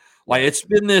 right? Like it's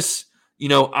been this,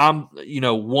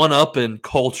 one-upping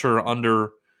culture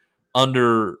under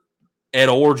Ed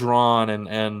Orgeron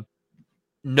and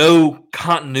no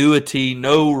continuity,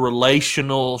 no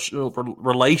relationship,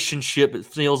 it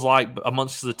feels like,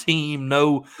 amongst the team,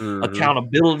 no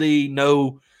accountability,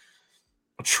 no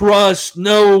trust,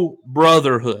 no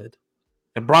brotherhood.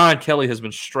 And Brian Kelly has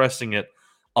been stressing it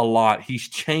a lot. He's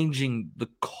changing the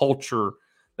culture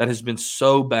that has been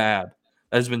so bad,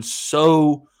 that has been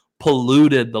so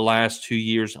polluted the last 2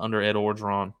 years under Ed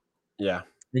Orgeron. Yeah.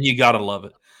 And you got to love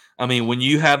it. I mean, when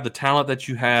you have the talent that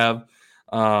you have,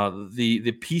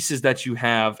 the pieces that you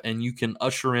have, and you can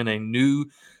usher in a new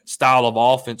style of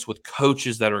offense with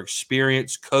coaches that are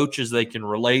experienced, coaches they can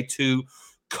relate to,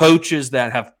 coaches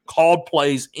that have called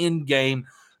plays in game,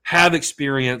 have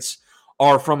experience,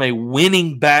 are from a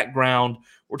winning background.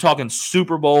 We're talking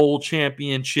Super Bowl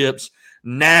championships,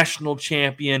 national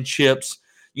championships,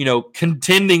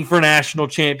 contending for national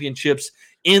championships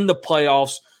in the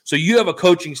playoffs. So you have a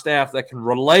coaching staff that can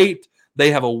relate.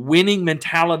 They have a winning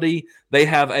mentality. They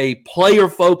have a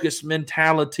player-focused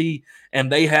mentality,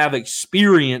 and they have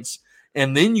experience.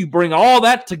 And then you bring all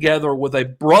that together with a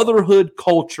brotherhood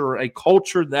culture, a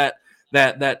culture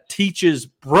that teaches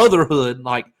brotherhood,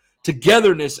 like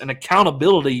togetherness and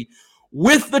accountability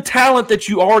with the talent that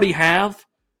you already have.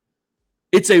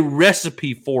 It's a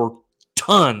recipe for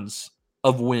tons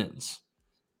of wins.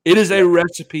 It is a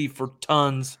recipe for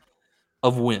tons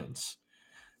of wins.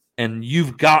 And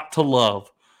you've got to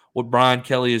love what Brian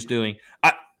Kelly is doing.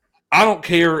 I don't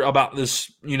care about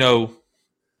this,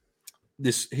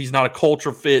 this he's not a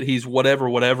culture fit, he's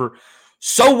whatever.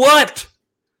 So what?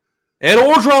 Ed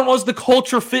Orgeron was the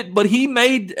culture fit, but he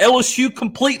made LSU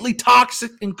completely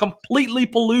toxic and completely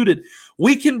polluted.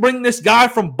 We can bring this guy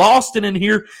from Boston in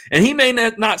here, and he may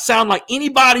not sound like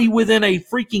anybody within a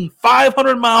freaking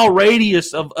 500-mile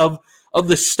radius of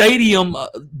the stadium,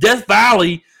 Death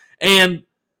Valley, and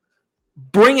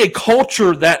bring a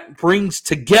culture that brings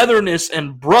togetherness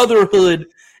and brotherhood,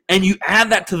 and you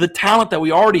add that to the talent that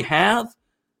we already have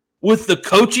with the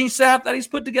coaching staff that he's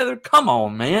put together. Come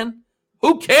on, man.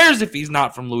 Who cares if he's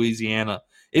not from Louisiana?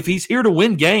 If he's here to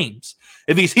win games,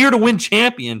 if he's here to win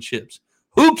championships,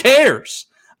 who cares?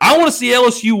 I want to see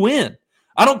LSU win.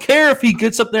 I don't care if he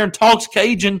gets up there and talks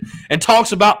Cajun and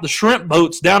talks about the shrimp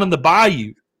boats down in the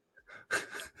bayou.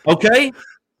 Okay?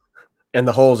 And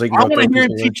the holes. I want to hear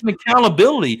him teaching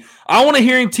accountability. I want to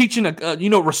hear him teaching,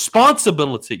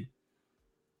 responsibility.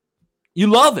 You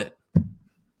love it.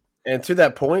 And to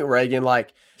that point, Reagan,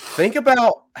 like, think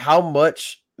about how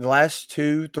much the last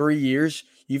 2-3 years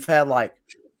you've had, like,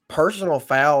 personal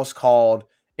fouls called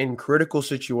in critical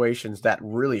situations that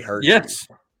really hurt you.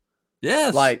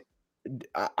 Yes. Like,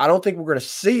 I don't think we're going to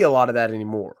see a lot of that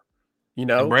anymore. You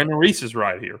know? And Brandon Reese is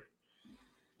right here.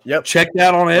 Yep. Check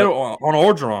that on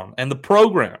Orgeron and the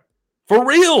program. For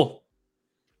real.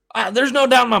 There's no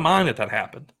doubt in my mind that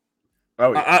happened.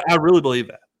 Oh, yeah. I really believe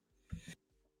that.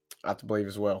 I have to believe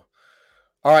as well.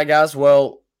 All right, guys.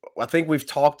 Well, I think we've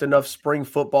talked enough spring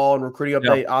football and recruiting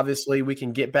update. Yep. Obviously, we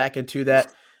can get back into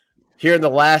that here in the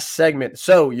last segment.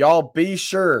 So, y'all be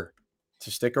sure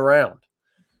to stick around.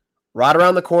 Right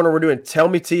around the corner, we're doing Tell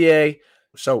Me TA.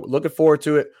 So, looking forward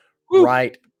to it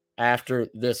right after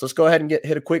this. Let's go ahead and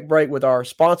hit a quick break with our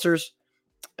sponsors,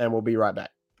 and we'll be right back.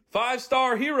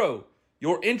 5-Star Hero,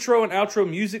 your intro and outro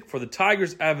music for the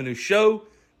Tigers Avenue show.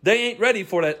 They ain't ready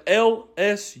for that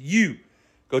LSU.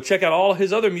 Go check out all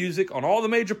his other music on all the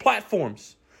major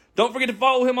platforms. Don't forget to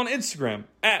follow him on Instagram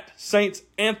at Saints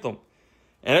Anthem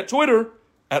and at Twitter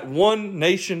at One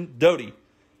Nation Doty.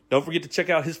 Don't forget to check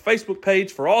out his Facebook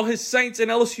page for all his Saints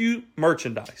and LSU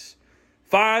merchandise.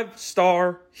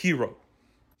 5-Star Hero.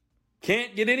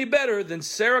 Can't get any better than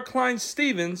Sarah Klein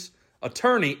Stevens,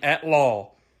 attorney at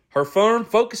law. Her firm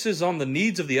focuses on the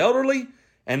needs of the elderly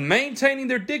and maintaining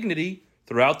their dignity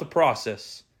throughout the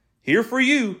process. Here for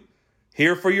you,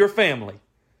 here for your family.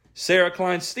 Sarah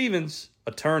Klein Stevens,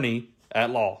 attorney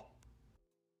at law.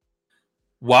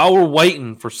 While we're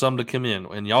waiting for some to come in,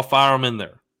 and y'all fire them in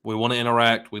there, we want to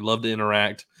interact. We love to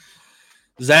interact.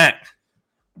 Zach,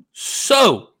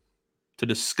 so to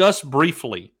discuss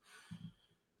briefly,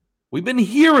 we've been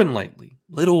hearing lately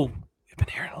little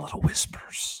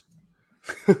whispers,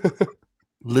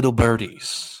 little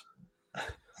birdies.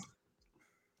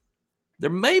 There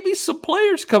may be some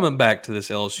players coming back to this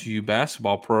LSU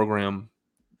basketball program.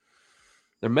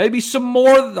 There may be some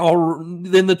more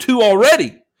than the two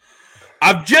already.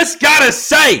 I've just got to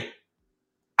say,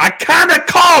 I kind of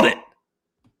called it.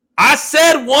 I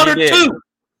said one or two.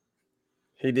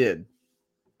 He did.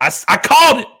 I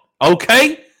called it.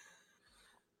 Okay.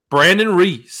 Brandon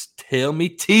Reese, tell me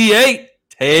T8.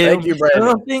 Thank you,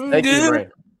 Brandon. Thank you,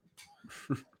 Brandon.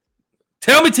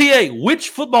 Tell me, TA, which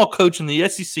football coach in the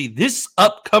SEC this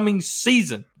upcoming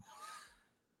season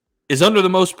is under the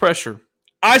most pressure?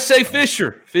 I say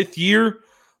Fisher, 5th year,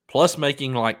 plus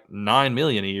making like $9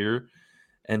 million a year,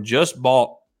 and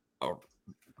bought all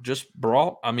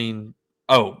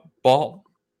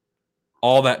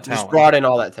that talent. Just brought in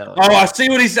all that talent. Oh, I see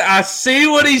what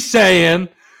he's saying.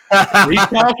 He's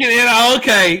talking in.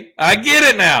 Okay, I get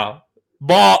it now.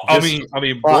 Brought. I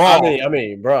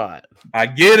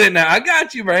get it now. I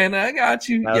got you, Brandon. I got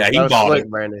you. He bought it.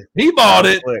 Brandon. He bought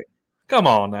it. Come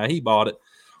on now. He bought it.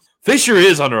 Fisher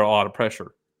is under a lot of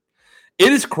pressure.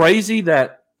 It is crazy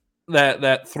that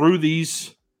through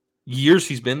these years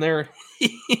he's been there,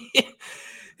 he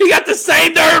got the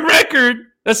same darn record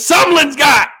that Sumlin's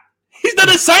got. He's done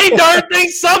the same darn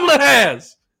thing Sumlin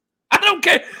has. I don't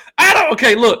care.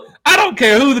 Look, I don't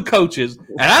care who the coach is,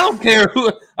 and I don't care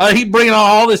who he bringing on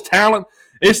all this talent.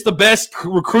 It's the best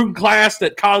recruiting class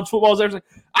that college football has ever seen.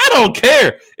 I don't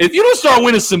care. If you don't start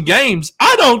winning some games,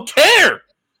 I don't care.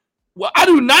 Well, I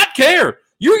do not care.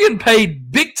 You're getting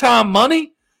paid big-time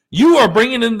money. You are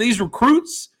bringing in these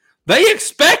recruits. They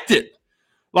expect it.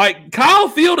 Like, Kyle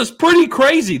Field is pretty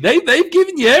crazy. They've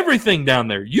given you everything down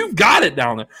there. You've got it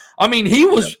down there. I mean, he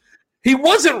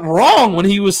wasn't wrong when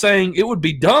he was saying it would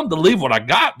be dumb to leave what I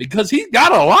got because he's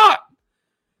got a lot.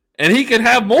 And he can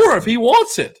have more if he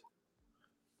wants it.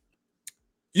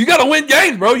 You got to win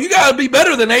games, bro. You got to be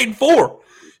better than 8-4.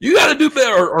 You got to do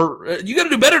better, or you got to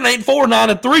do better than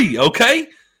 8-4, 9-3. Okay,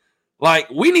 like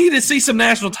we need to see some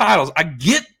national titles. I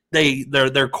get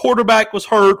their quarterback was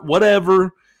hurt,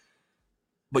 whatever,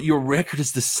 but your record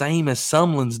is the same as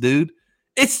Sumlin's, dude.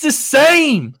 It's the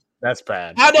same. That's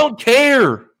bad. I don't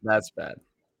care. That's bad.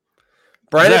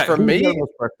 Brandon, Zach, who's got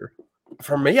most pressure?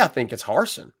 for me, I think it's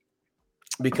Harsin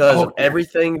because of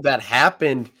everything that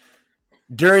happened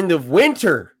during the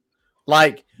winter.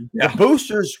 Like the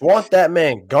boosters want that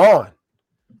man gone,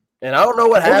 and I don't know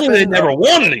what happened. They never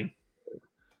wanted him.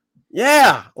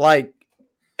 Yeah, like,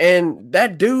 and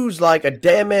that dude's like a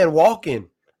dead man walking.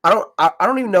 I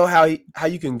don't even know how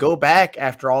you can go back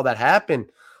after all that happened.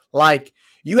 Like,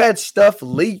 you had stuff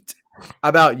leaked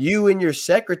about you and your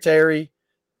secretary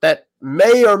that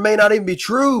may or may not even be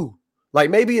true. Like,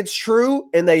 maybe it's true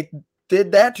and they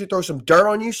did that to throw some dirt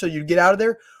on you so you'd get out of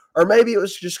there, or maybe it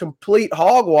was just complete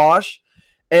hogwash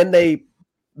and they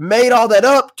made all that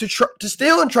up to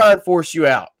steal and try and force you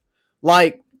out.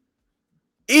 Like,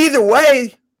 either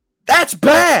way, that's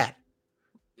bad.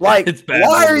 Like,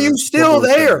 why are you still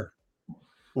there?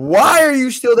 Why are you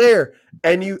still there?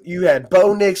 And you had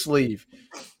Bo Nix leave.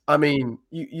 I mean,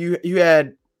 you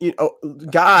had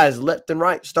guys left and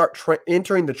right start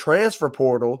entering the transfer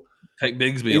portal. Tank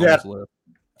Bigsby almost left.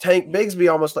 Tank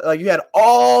Bigsby almost like you had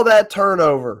all that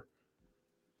turnover.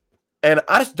 And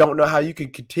I just don't know how you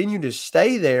could continue to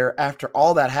stay there after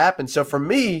all that happened. So for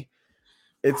me,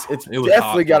 it's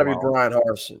definitely got to be Brian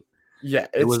Harsin. Yeah,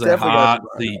 it was a hot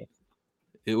seat.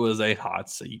 It was a hot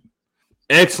seat.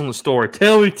 Excellent story.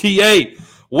 Tell me, TA,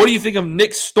 what do you think of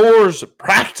Nick Storrs'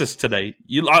 practice today?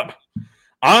 I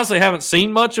honestly haven't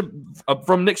seen much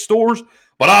from Nick Storrs,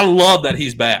 but I love that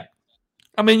he's back.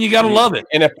 I mean, you got to love it.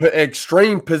 In an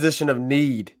extreme position of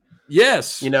need.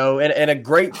 Yes. And a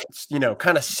great,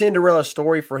 kind of Cinderella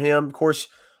story for him. Of course,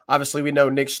 obviously we know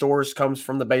Nick Storrs comes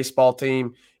from the baseball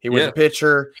team. He was a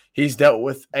pitcher. He's dealt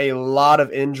with a lot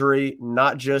of injury,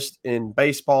 not just in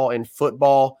baseball, in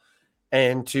football.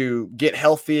 And to get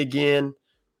healthy again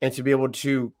and to be able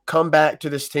to come back to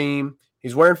this team.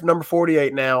 He's wearing number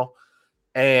 48 now.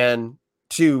 And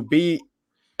to be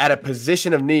at a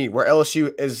position of need where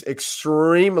LSU is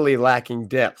extremely lacking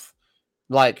depth.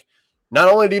 Like, not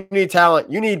only do you need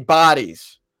talent, you need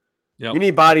bodies. Yep. You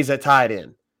need bodies at tight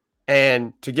end.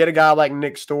 And to get a guy like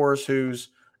Nick Storrs, who's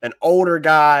an older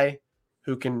guy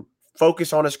who can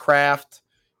focus on his craft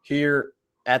here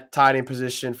at tight end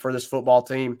position for this football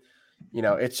team,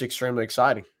 it's extremely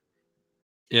exciting.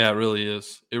 Yeah, it really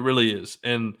is. It really is.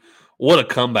 And what a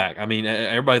comeback. I mean,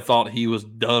 everybody thought he was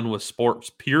done with sports,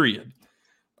 period,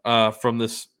 from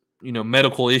this,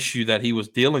 medical issue that he was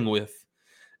dealing with.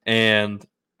 And,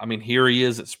 I mean, here he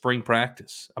is at spring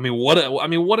practice. I mean, what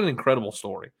an incredible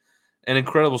story. An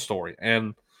incredible story.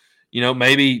 And,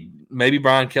 maybe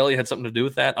Brian Kelly had something to do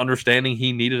with that, understanding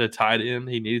he needed a tight end.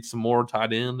 He needed some more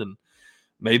tight end. And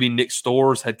maybe Nick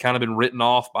Storrs had kind of been written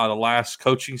off by the last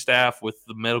coaching staff with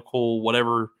the medical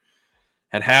whatever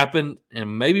had happened.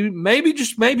 And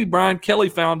maybe Brian Kelly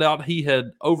found out he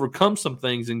had overcome some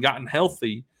things and gotten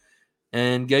healthy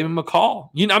and gave him a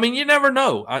call. You never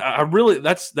know. I really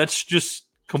that's just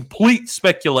complete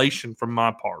speculation from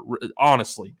my part,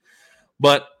 honestly.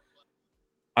 But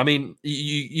I mean,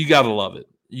 you got to love it.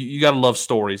 You got to love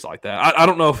stories like that. I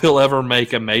don't know if he'll ever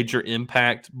make a major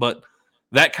impact, but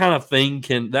that kind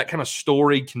of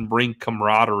story can bring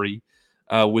camaraderie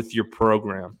with your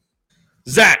program.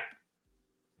 Zach,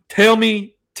 tell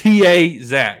me,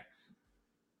 Zach,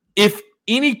 if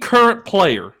any current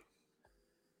player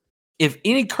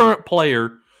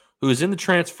who is in the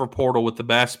transfer portal with the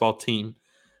basketball team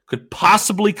could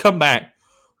possibly come back,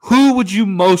 who would you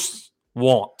most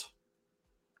want?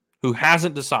 Who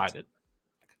hasn't decided?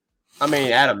 I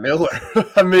mean, Adam Miller.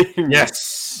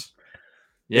 Yes.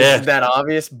 Yeah. Isn't that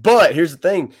obvious? But here's the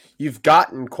thing. You've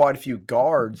gotten quite a few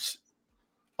guards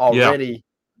already,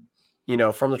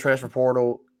 from the transfer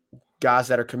portal, guys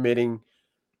that are committing.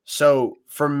 So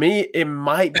for me, it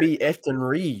might be Efton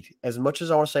Reed. As much as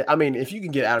I want to say, I mean, if you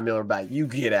can get Adam Miller back, you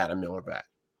get Adam Miller back.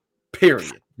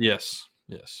 Period. Yes.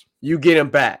 You get him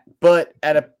back. But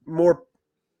at a more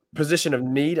position of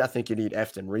need, I think you need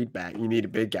Efton Reed back. You need a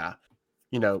big guy.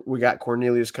 We got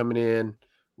Cornelius coming in.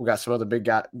 We got some other big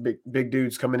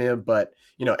dudes coming in. But,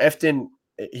 Efton,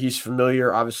 he's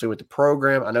familiar, obviously, with the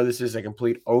program. I know this is a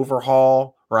complete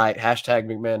overhaul, right?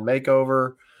 #McMahon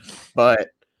makeover.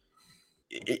 But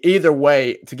either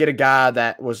way, to get a guy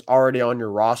that was already on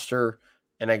your roster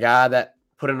and a guy that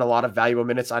put in a lot of valuable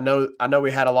minutes. I know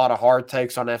we had a lot of hard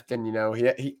takes on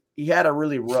Efton. He had a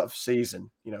really rough season.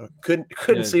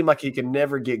 Couldn't seem like he could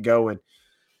never get going.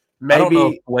 Maybe I don't know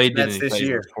if Wade that's this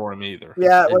year for him either.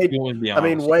 Yeah,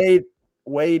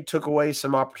 Wade took away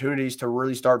some opportunities to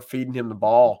really start feeding him the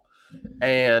ball,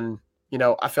 and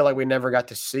I feel like we never got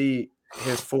to see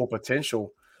his full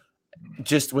potential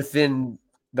just within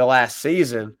the last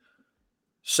season.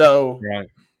 So, right.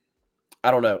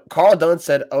 I don't know. Carl Dunn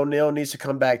said O'Neal needs to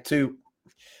come back too.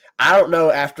 I don't know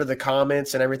after the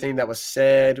comments and everything that was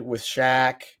said with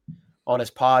Shaq on his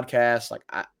podcast. Like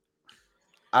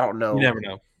I don't know. You never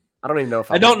know. I don't even know if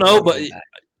I don't know, but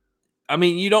I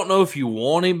mean, you don't know if you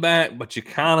want him back, but you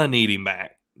kind of need him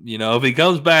back. You know, if he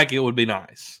comes back, it would be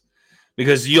nice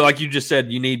because like you just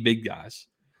said, you need big guys.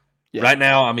 Yeah. Right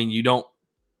now, I mean, you don't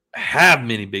have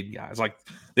many big guys. Like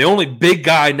the only big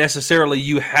guy necessarily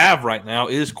you have right now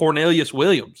is Cornelius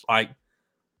Williams. Like,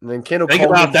 and then Kendall think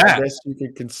Coleman, about that. I guess you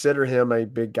could consider him a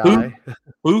big guy.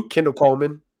 Who? Kendall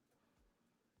Coleman.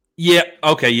 Yeah.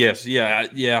 Okay. Yes. Yeah.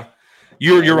 Yeah.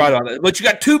 You're right on that. But you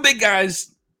got two big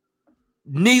guys.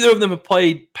 Neither of them have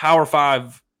played Power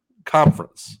 5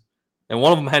 conference, and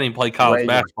one of them hadn't even played college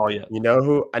basketball yet. You know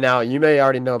who? Now you may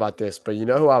already know about this, but you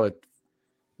know who I would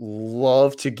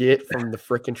love to get from the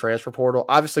freaking transfer portal?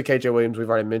 Obviously, KJ Williams. We've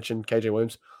already mentioned KJ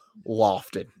Williams.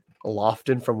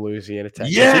 Lofton from Louisiana Tech.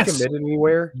 Yes. Is he committed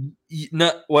anywhere?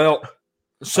 No. Well,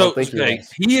 so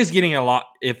he is getting a lot.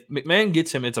 If McMahon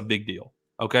gets him, it's a big deal.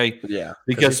 Okay. Yeah.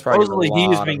 Because supposedly he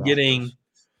has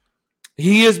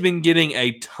been getting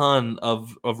a ton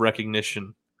of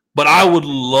recognition. But I would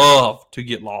love to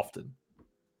get Lofton.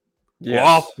 Yes.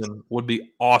 Lofton would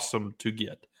be awesome to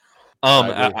get.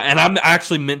 And I'm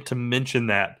actually meant to mention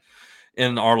that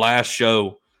in our last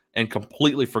show and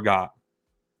completely forgot.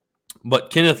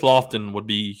 But Kenneth Lofton would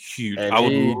be huge. I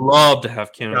would love to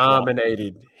have Kenneth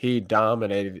Lofton. He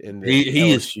dominated in the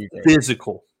he is game.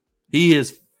 Physical. He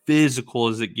is physical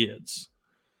as it gets.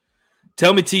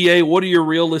 Tell me, TA, what are your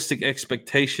realistic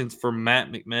expectations for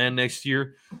Matt McMahon next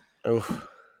year? Oof.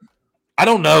 I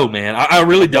don't know, man. I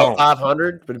really don't.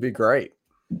 500 would be great.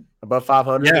 Above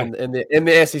 500 in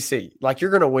the SEC. Like, you're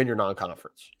going to win your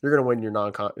non-conference. You're going to win your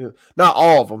non-conference. Not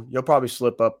all of them. You'll probably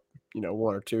slip up,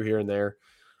 one or two here and there.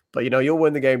 But, you'll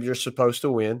win the games you're supposed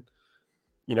to win.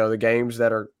 The games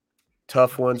that are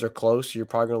tough ones or close, you're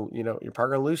probably going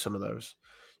to lose some of those.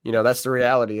 That's the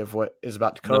reality of what is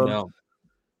about to come.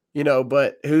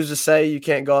 But who's to say you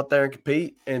can't go out there and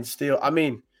compete and still – I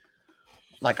mean,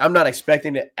 like, I'm not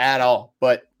expecting it at all,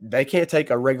 but they can't take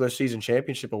a regular season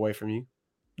championship away from you.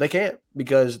 They can't,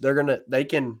 because they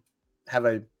can have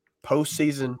a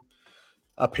postseason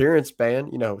appearance ban,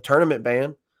 tournament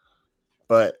ban.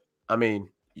 But, I mean,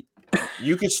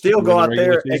 you could still go out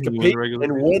there and compete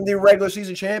and win the regular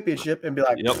season championship and be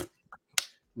like,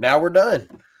 now we're done.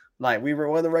 Like, we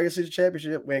won the regular season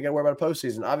championship. We ain't got to worry about a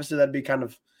postseason. Obviously, that'd be kind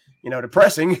of,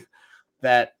 depressing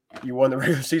that you won the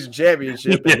regular season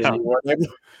championship and then you weren't able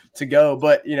to go.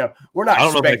 But, we're not. I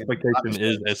don't know if the expectation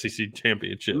is SEC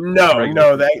championship.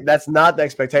 No, that's not the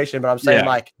expectation. But I'm saying,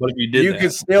 like, what if you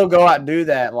could still go out and do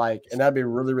that, like, and that'd be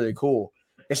really, really cool.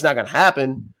 It's not going to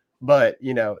happen, but,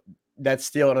 that's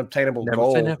still an obtainable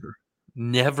goal.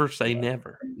 Never say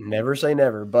never. Never say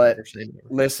never. But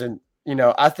listen,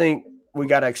 I think we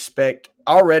got to expect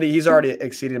he's already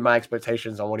exceeded my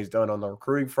expectations on what he's done on the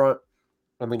recruiting front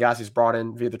and the guys he's brought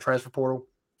in via the transfer portal.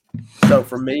 So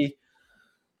for me,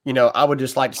 I would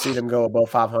just like to see them go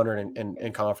above 500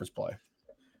 in conference play.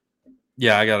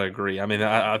 Yeah, I got to agree. I mean,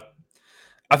 I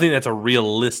think that's a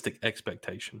realistic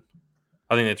expectation.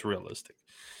 I think that's realistic.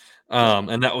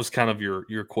 And that was kind of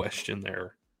your question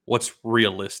there. What's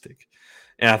realistic?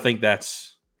 And I think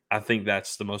that's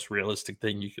the most realistic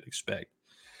thing you could expect.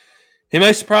 He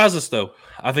may surprise us, though.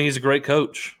 I think he's a great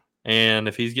coach. And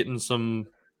if he's getting some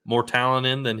more talent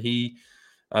in than he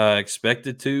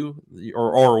expected to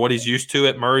or what he's used to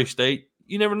at Murray State,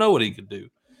 you never know what he could do.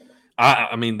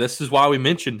 I mean, this is why we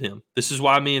mentioned him. This is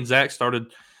why me and Zach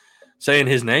started saying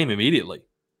his name immediately.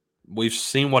 We've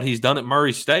seen what he's done at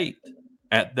Murray State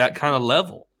at that kind of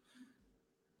level.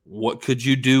 What could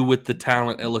you do with the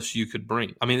talent LSU could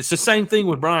bring? I mean, it's the same thing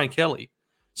with Brian Kelly.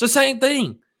 It's the same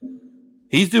thing.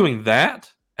 He's doing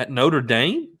that at Notre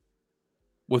Dame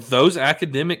with those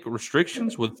academic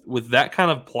restrictions, with that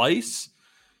kind of place.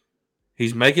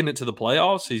 He's making it to the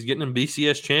playoffs. He's getting in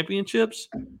BCS championships.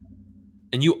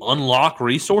 And you unlock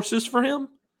resources for him?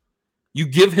 You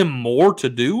give him more to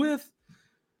do with?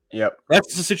 Yep.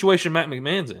 That's the situation Matt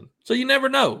McMahon's in. So you never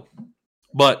know.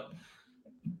 But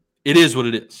it is what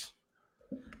it is.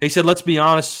 He said, let's be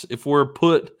honest, if we're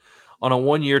put on a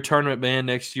one-year tournament ban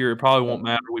next year, it probably won't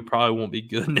matter. We probably won't be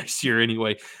good next year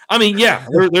anyway. I mean, yeah,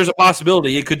 there's a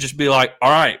possibility. It could just be like, all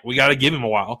right, we got to give him a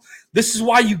while. This is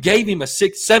why you gave him a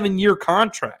 6-7 year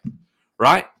contract,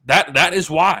 right? That is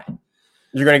why.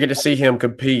 You're going to get to see him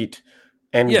compete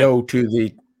and go to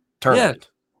the tournament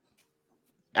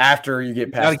after you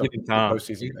get past the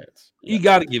postseason bans. You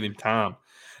got to give him time.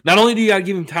 Not only do you got to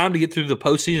give him time to get through the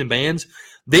postseason bans,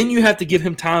 Then you have to give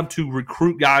him time to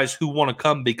recruit guys who want to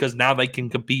come because now they can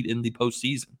compete in the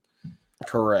postseason.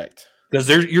 Correct. Because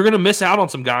you're going to miss out on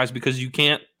some guys because you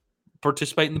can't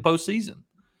participate in the postseason.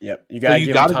 Yep. You got to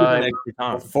give them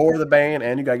time before the ban,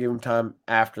 and you got to give them time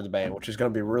after the ban, which is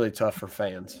going to be really tough for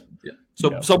fans. Yeah.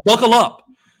 So buckle up.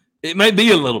 It may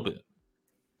be a little bit.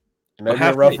 It may be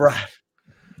a rough ride.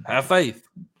 Have faith.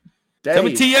 Dave. Tell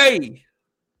me, TA,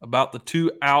 about the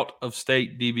 2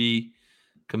 out-of-state DB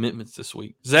commitments this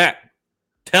week. Zach,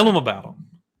 tell them about them.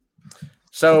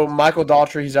 So Michael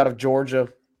Daughtry, he's out of Georgia.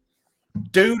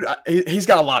 Dude, he's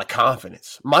got a lot of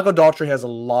confidence. Michael Daughtry has a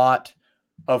lot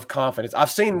of confidence.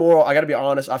 I've seen more. I got to be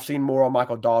honest. I've seen more on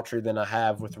Michael Daughtry than I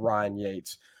have with Ryan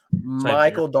Yates.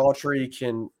 Michael Daughtry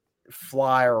can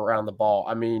fly around the ball.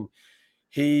 I mean,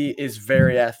 he is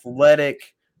very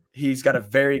athletic. He's got a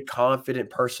very confident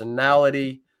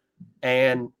personality.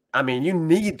 And, I mean, you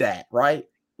need that, right,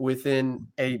 with a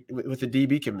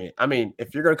DB commit. I mean,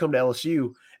 if you're going to come to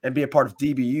LSU and be a part of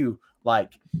DBU,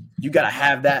 like, you got to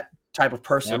have that type of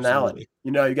personality.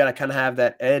 Absolutely. You got to kind of have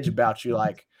that edge about you,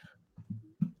 like,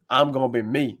 I'm going to be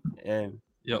me. And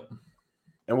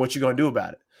what you going to do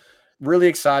about it? Really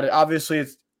excited. Obviously,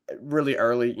 it's really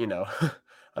early,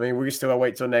 I mean, we still got to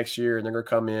wait till next year, and they're going to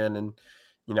come in and,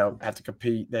 have to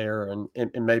compete there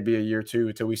and maybe a year or two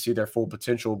until we see their full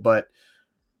potential. But,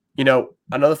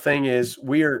 another thing is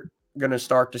we're going to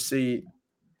start to see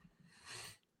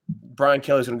Brian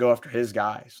Kelly's going to go after his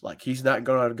guys. Like, he's not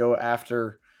going to go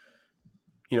after,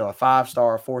 a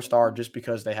 5-star, a 4-star just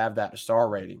because they have that star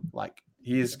rating. Like,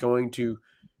 he is going to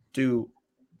do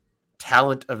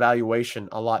talent evaluation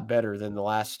a lot better than the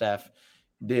last staff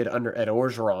did under Ed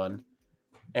Orgeron.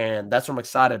 And that's what I'm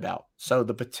excited about. So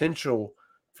the potential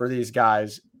for these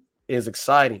guys is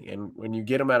exciting. And when you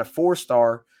get them at a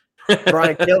 4-star,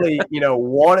 Brian Kelly,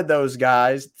 wanted those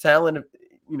guys, talent,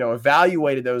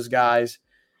 evaluated those guys.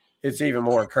 It's even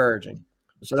more encouraging.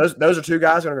 So those are 2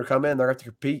 guys that are going to come in. They're going to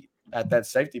have to compete at that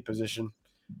safety position.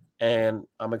 And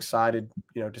I'm excited,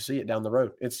 to see it down the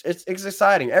road. It's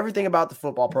exciting. Everything about the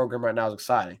football program right now is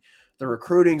exciting. The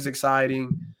recruiting's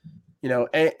exciting,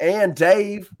 and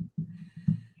Dave,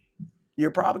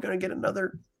 you're probably going to get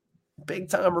another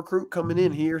big-time recruit coming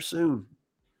in here soon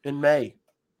in May.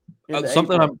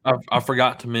 Something I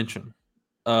forgot to mention,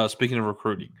 speaking of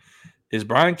recruiting, is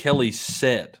Brian Kelly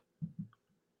said,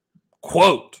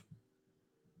 quote,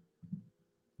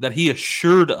 that he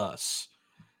assured us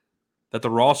that the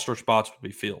roster spots would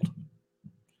be filled.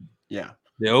 Yeah.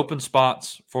 The open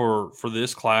spots for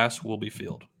this class will be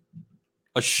filled.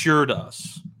 Assured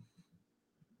us.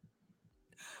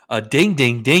 Ding,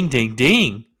 ding, ding, ding,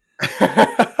 ding.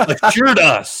 Assured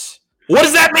us. What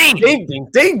does that mean? Ding, ding,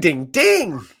 ding, ding,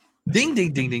 ding. Ding,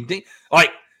 ding, ding, ding, ding.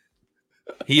 Like,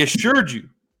 he assured you.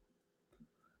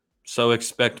 So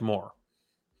expect more.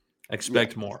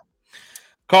 Expect more.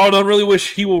 Carl don't really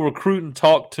wish he will recruit and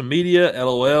talk to media.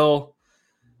 LOL.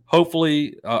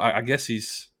 Hopefully, I guess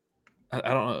he's. I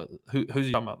don't know who's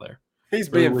he talking about there. He's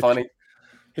being funny.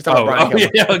 He's talking about Brian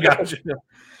Kelly. Yeah, gotcha.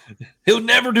 He'll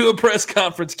never do a press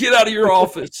conference. Get out of your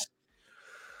office.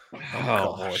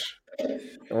 Oh boy,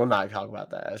 we'll not talk about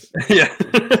that.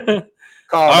 Yeah.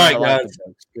 All right, guys.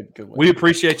 Good one. We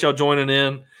appreciate y'all joining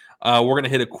in. We're gonna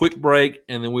hit a quick break,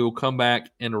 and then we will come back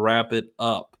and wrap it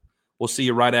up. We'll see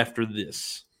you right after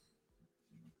this.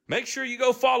 Make sure you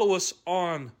go follow us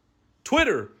on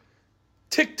Twitter,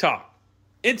 TikTok,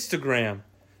 Instagram,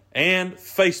 and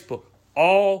Facebook,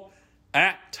 all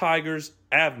at Tigers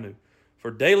Avenue, for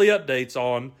daily updates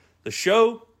on the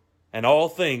show and all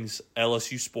things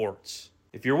LSU sports.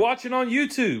 If you're watching on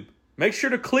YouTube, make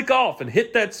sure to click off and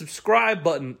hit that subscribe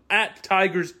button at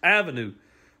Tigers Avenue.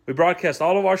 We broadcast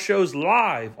all of our shows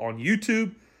live on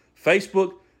YouTube,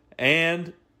 Facebook,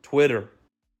 and Twitter.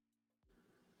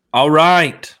 All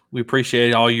right. We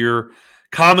appreciate all your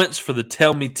comments for the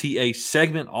Tell Me TA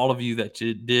segment. All of you that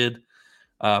did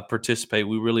participate,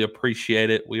 we really appreciate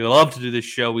it. We love to do this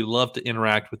show. We love to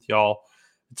interact with y'all.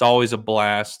 It's always a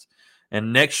blast.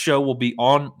 And next show will be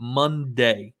on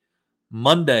Monday.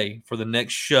 Monday for the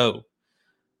next show.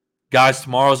 Guys,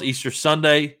 tomorrow's Easter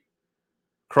Sunday.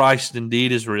 Christ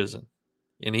indeed is risen,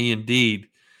 and he indeed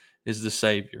is the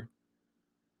Savior.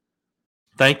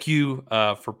 Thank you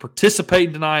for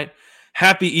participating tonight.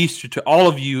 Happy Easter to all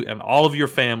of you and all of your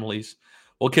families.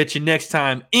 We'll catch you next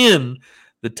time in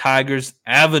the Tigers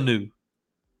Avenue.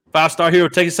 5-star hero,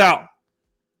 take us out.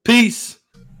 Peace.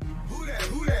 Who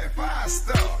that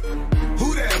 5-star?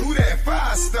 Who that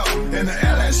 5-star? And the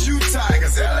LSU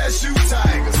Tigers, LSU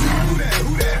Tigers.